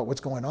think about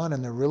what's going on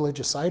in the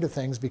religious side of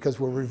things, because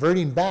we're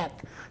reverting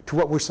back to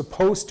what we're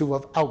supposed to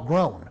have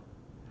outgrown.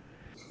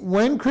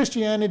 When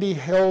Christianity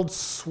held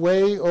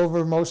sway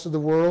over most of the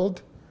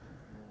world,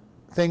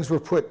 things were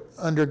put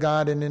under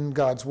God and in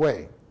God's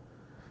way.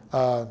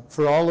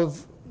 For all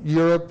of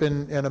Europe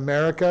and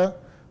America,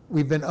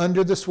 we've been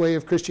under the sway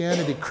of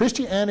Christianity.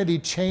 Christianity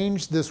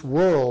changed this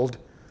world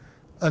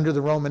under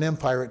the Roman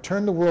Empire. It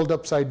turned the world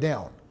upside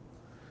down.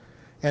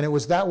 And it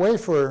was that way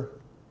for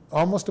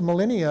almost a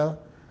millennia,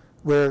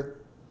 where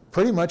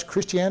pretty much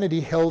Christianity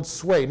held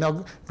sway.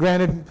 Now,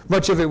 granted,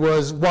 much of it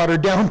was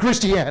watered down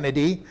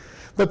Christianity,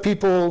 but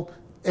people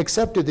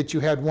accepted that you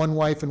had one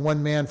wife and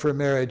one man for a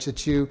marriage,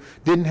 that you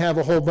didn't have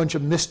a whole bunch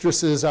of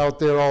mistresses out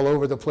there all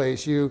over the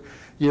place.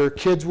 Your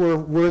kids were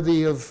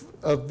worthy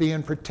of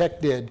being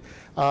protected.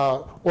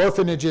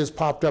 Orphanages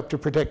popped up to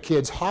protect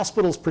kids.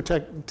 Hospitals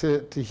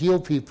to heal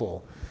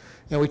people.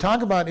 We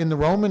talk about in the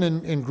Roman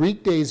and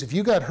Greek days, if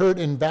you got hurt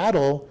in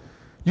battle,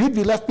 you'd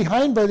be left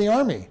behind by the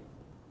army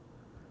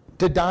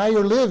to die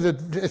or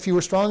live. If you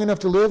were strong enough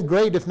to live,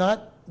 great. If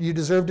not, you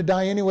deserve to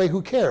die anyway.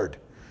 Who cared?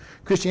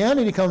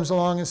 Christianity comes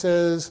along and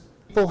says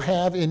people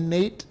have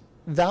innate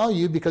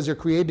value because they're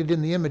created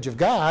in the image of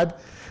God.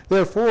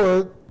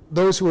 Therefore,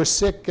 those who are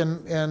sick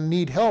and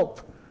need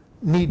help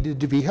needed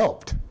to be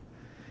helped.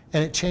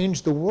 And it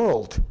changed the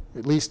world,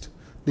 at least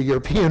the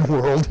European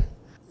world.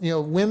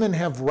 Women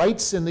have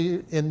rights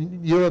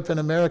in Europe and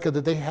America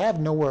that they have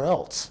nowhere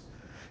else.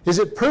 Is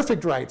it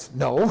perfect rights?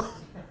 No.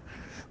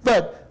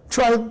 But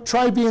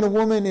try being a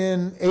woman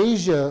in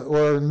Asia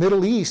or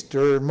Middle East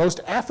or most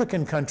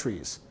African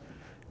countries.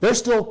 They're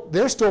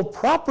still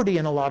property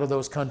in a lot of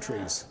those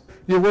countries.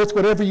 You're worth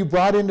whatever you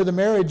brought into the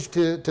marriage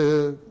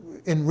to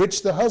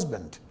enrich the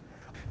husband.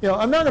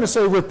 I'm not going to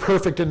say we're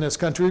perfect in this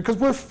country, because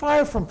we're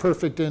far from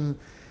perfect in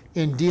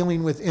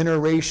dealing with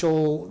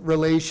interracial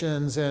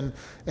relations and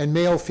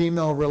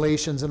male-female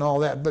relations and all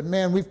that. But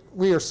man,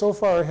 we are so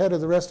far ahead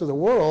of the rest of the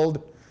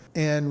world.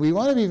 And we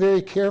want to be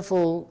very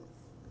careful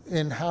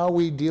in how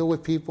we deal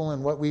with people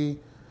and what we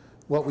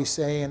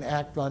say and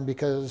act on,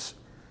 because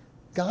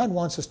God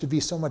wants us to be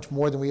so much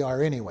more than we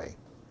are anyway.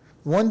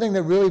 One thing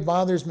that really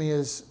bothers me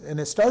is, and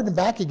it started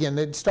back again,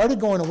 it started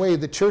going away,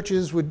 the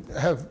churches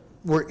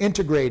were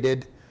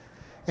integrated,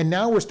 and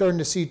now we're starting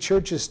to see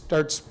churches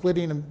start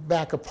splitting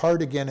back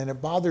apart again, and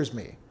it bothers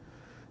me.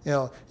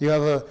 You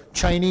have a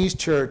Chinese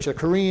church, a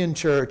Korean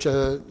church,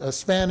 a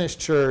Spanish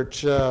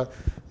church,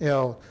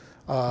 you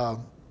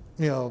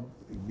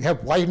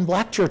have white and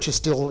black churches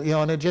still,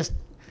 and it just,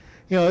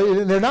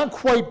 they're not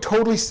quite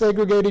totally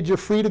segregated. You're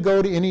free to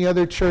go to any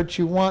other church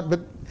you want, but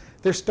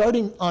they're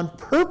starting on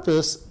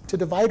purpose to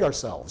divide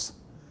ourselves.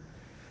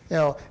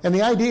 And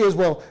the idea is,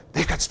 well,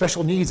 they've got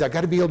special needs. I've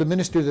got to be able to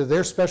minister to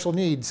their special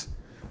needs.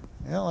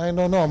 I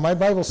don't know. My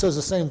Bible says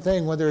the same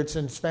thing, whether it's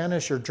in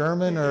Spanish or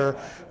German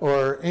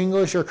or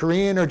English or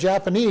Korean or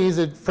Japanese.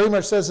 It pretty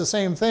much says the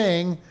same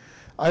thing.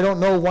 I don't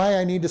know why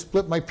I need to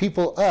split my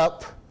people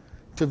up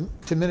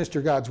to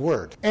minister God's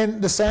word. And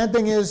the sad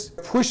thing is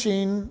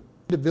pushing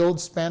to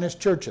build Spanish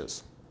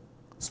churches,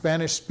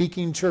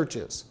 Spanish-speaking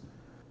churches.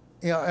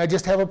 I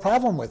just have a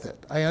problem with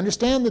it. I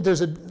understand that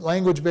there's a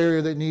language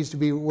barrier that needs to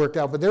be worked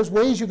out, but there's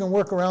ways you can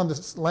work around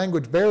this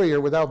language barrier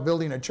without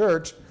building a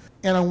church.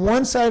 And on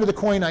one side of the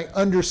coin, I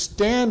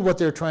understand what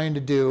they're trying to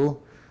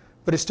do,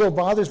 but it still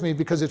bothers me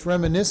because it's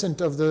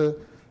reminiscent of the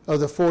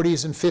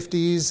 40s and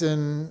 50s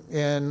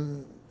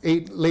and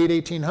late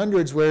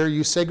 1800s, where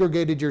you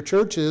segregated your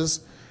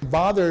churches.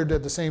 Bothered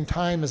at the same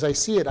time as I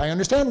see it. I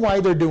understand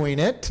why they're doing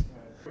it.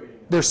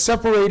 They're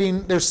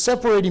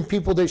separating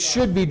people that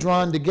should be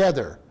drawn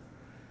together.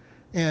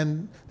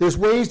 And there's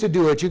ways to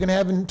do it. You can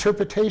have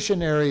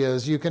interpretation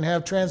areas. You can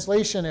have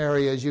translation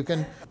areas. You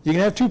can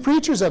have two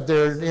preachers up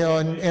there,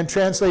 and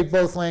translate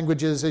both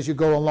languages as you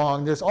go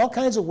along. There's all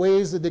kinds of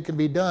ways that it can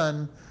be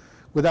done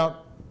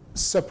without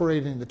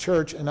separating the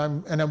church, and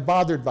I'm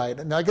bothered by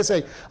it. And like I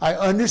say, I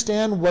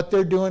understand what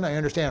they're doing. I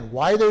understand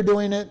why they're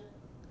doing it.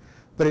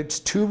 But it's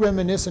too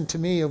reminiscent to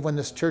me of when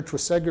this church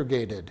was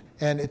segregated.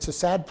 And it's a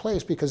sad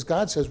place, because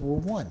God says we're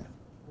one.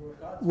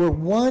 We're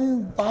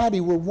one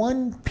body. We're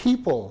one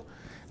people.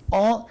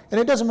 And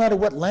it doesn't matter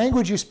what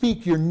language you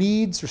speak, your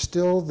needs are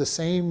still the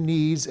same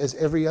needs as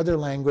every other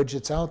language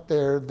that's out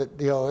there,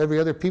 every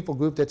other people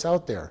group that's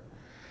out there.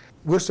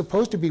 We're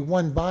supposed to be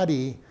one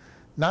body,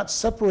 not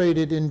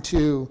separated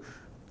into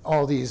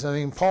all these. I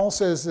mean, Paul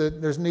says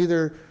that there's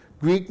neither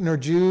Greek nor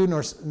Jew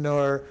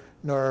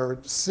nor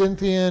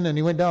Scythian, and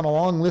he went down a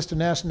long list of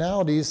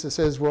nationalities that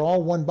says we're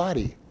all one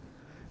body.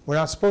 We're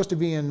not supposed to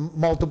be in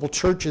multiple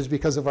churches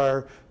because of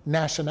our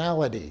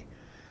nationality.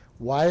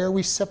 Why are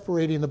we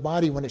separating the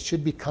body when it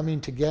should be coming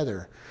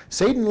together?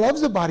 Satan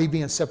loves the body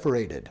being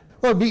separated.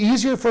 Well, it'd be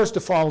easier for us to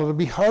fall. It'll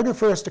be harder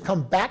for us to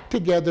come back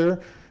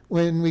together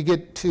when we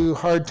get to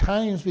hard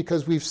times,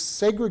 because we've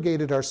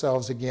segregated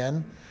ourselves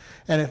again.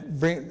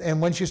 And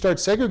once you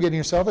start segregating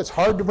yourself, it's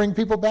hard to bring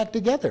people back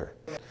together.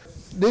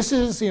 this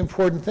is the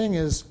important thing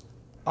is,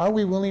 are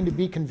we willing to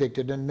be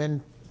convicted and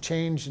then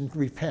change and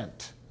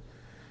repent?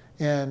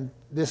 And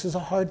this is a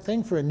hard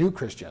thing for a new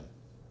Christian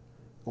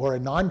or a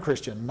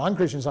non-Christian.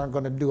 Non-Christians aren't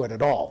going to do it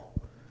at all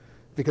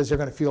because they're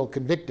going to feel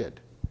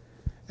convicted.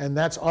 And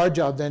that's our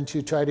job then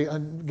to try to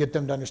get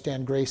them to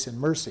understand grace and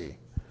mercy.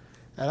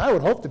 And I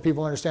would hope that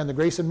people understand the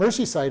grace and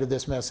mercy side of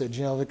this message,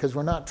 because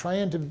we're not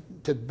trying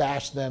to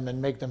bash them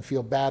and make them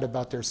feel bad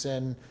about their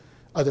sin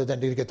other than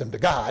to get them to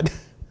God.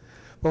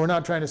 But we're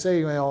not trying to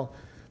say,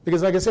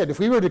 because like I said, if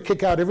we were to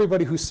kick out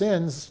everybody who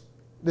sins,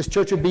 this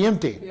church would be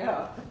empty.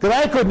 Yeah. Because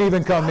I couldn't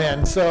even come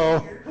in,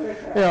 so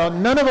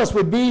none of us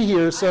would be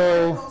here.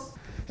 So,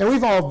 and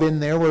we've all been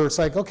there where it's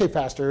like, okay,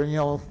 Pastor,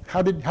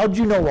 how did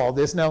you know all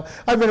this? Now,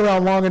 I've been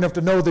around long enough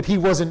to know that he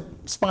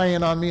wasn't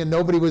spying on me and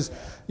nobody was,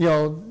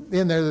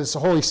 in there. There's the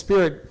Holy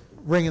Spirit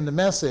bringing the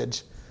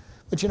message.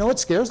 But it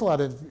scares a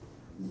lot of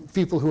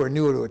people who are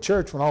new to a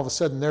church when all of a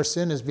sudden their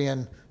sin is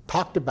being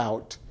talked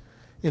about,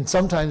 and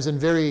sometimes in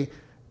very,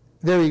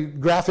 very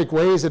graphic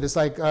ways that it's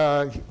like,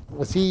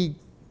 was he,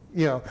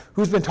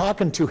 who's been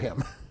talking to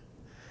him?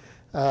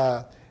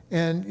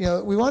 And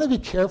we want to be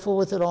careful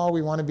with it all.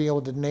 We want to be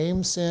able to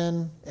name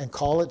sin and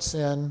call it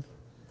sin,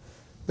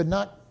 but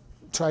not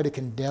try to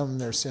condemn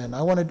their sin.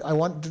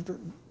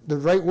 The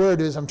right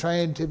word is I'm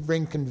trying to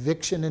bring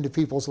conviction into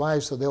people's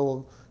lives so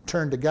they'll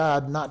turn to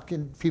God, not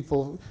get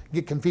people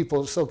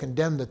so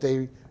condemned that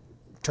they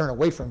turn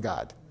away from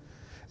God.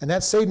 And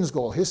that's Satan's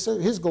goal.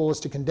 His goal is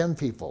to condemn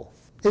people.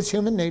 It's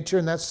human nature,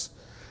 and that's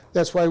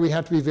why we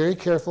have to be very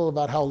careful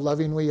about how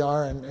loving we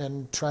are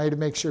and try to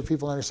make sure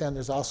people understand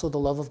there's also the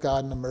love of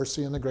God and the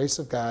mercy and the grace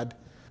of God.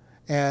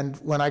 And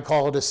when I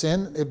call it a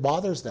sin, it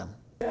bothers them.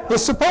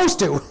 It's supposed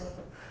to.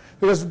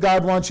 Because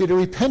God wants you to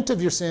repent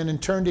of your sin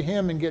and turn to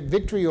him and get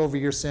victory over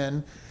your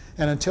sin.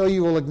 And until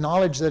you will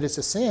acknowledge that it's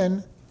a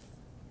sin,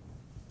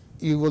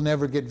 you will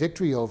never get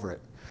victory over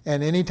it.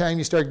 And anytime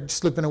you start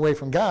slipping away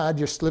from God,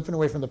 you're slipping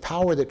away from the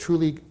power that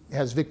truly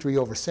has victory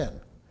over sin.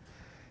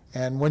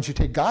 And once you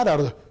take God out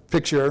of the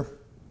picture,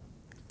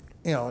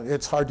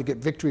 it's hard to get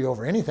victory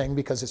over anything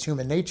because it's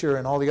human nature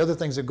and all the other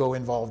things that go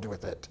involved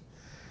with it.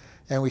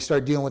 And we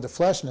start dealing with the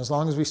flesh, and as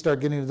long as we start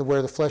getting to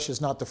where the flesh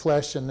is not the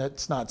flesh and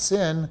it's not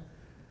sin,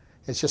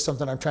 it's just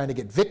something I'm trying to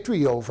get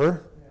victory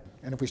over.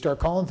 And if we start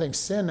calling things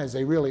sin as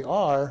they really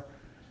are,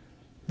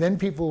 then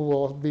people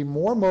will be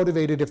more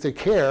motivated if they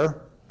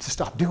care to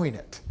stop doing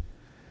it.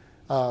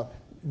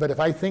 But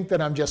if I think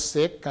that I'm just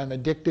sick, I'm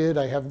addicted,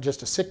 I have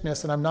just a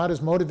sickness, and I'm not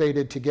as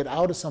motivated to get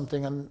out of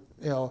something, and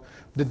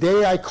the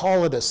day I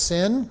call it a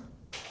sin,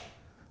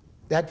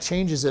 that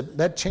changes it.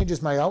 That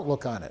changes my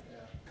outlook on it.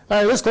 All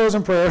right, let's close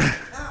in prayer.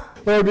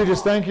 Lord, we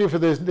just thank you for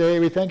this day.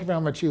 We thank you for how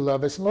much you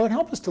love us. And Lord,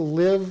 help us to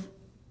live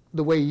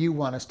the way you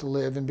want us to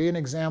live and be an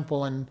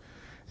example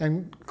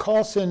and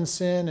call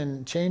sin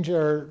and change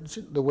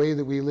the way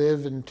that we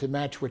live and to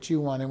match what you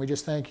want. And we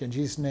just thank you in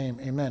Jesus' name.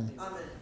 Amen. Amen.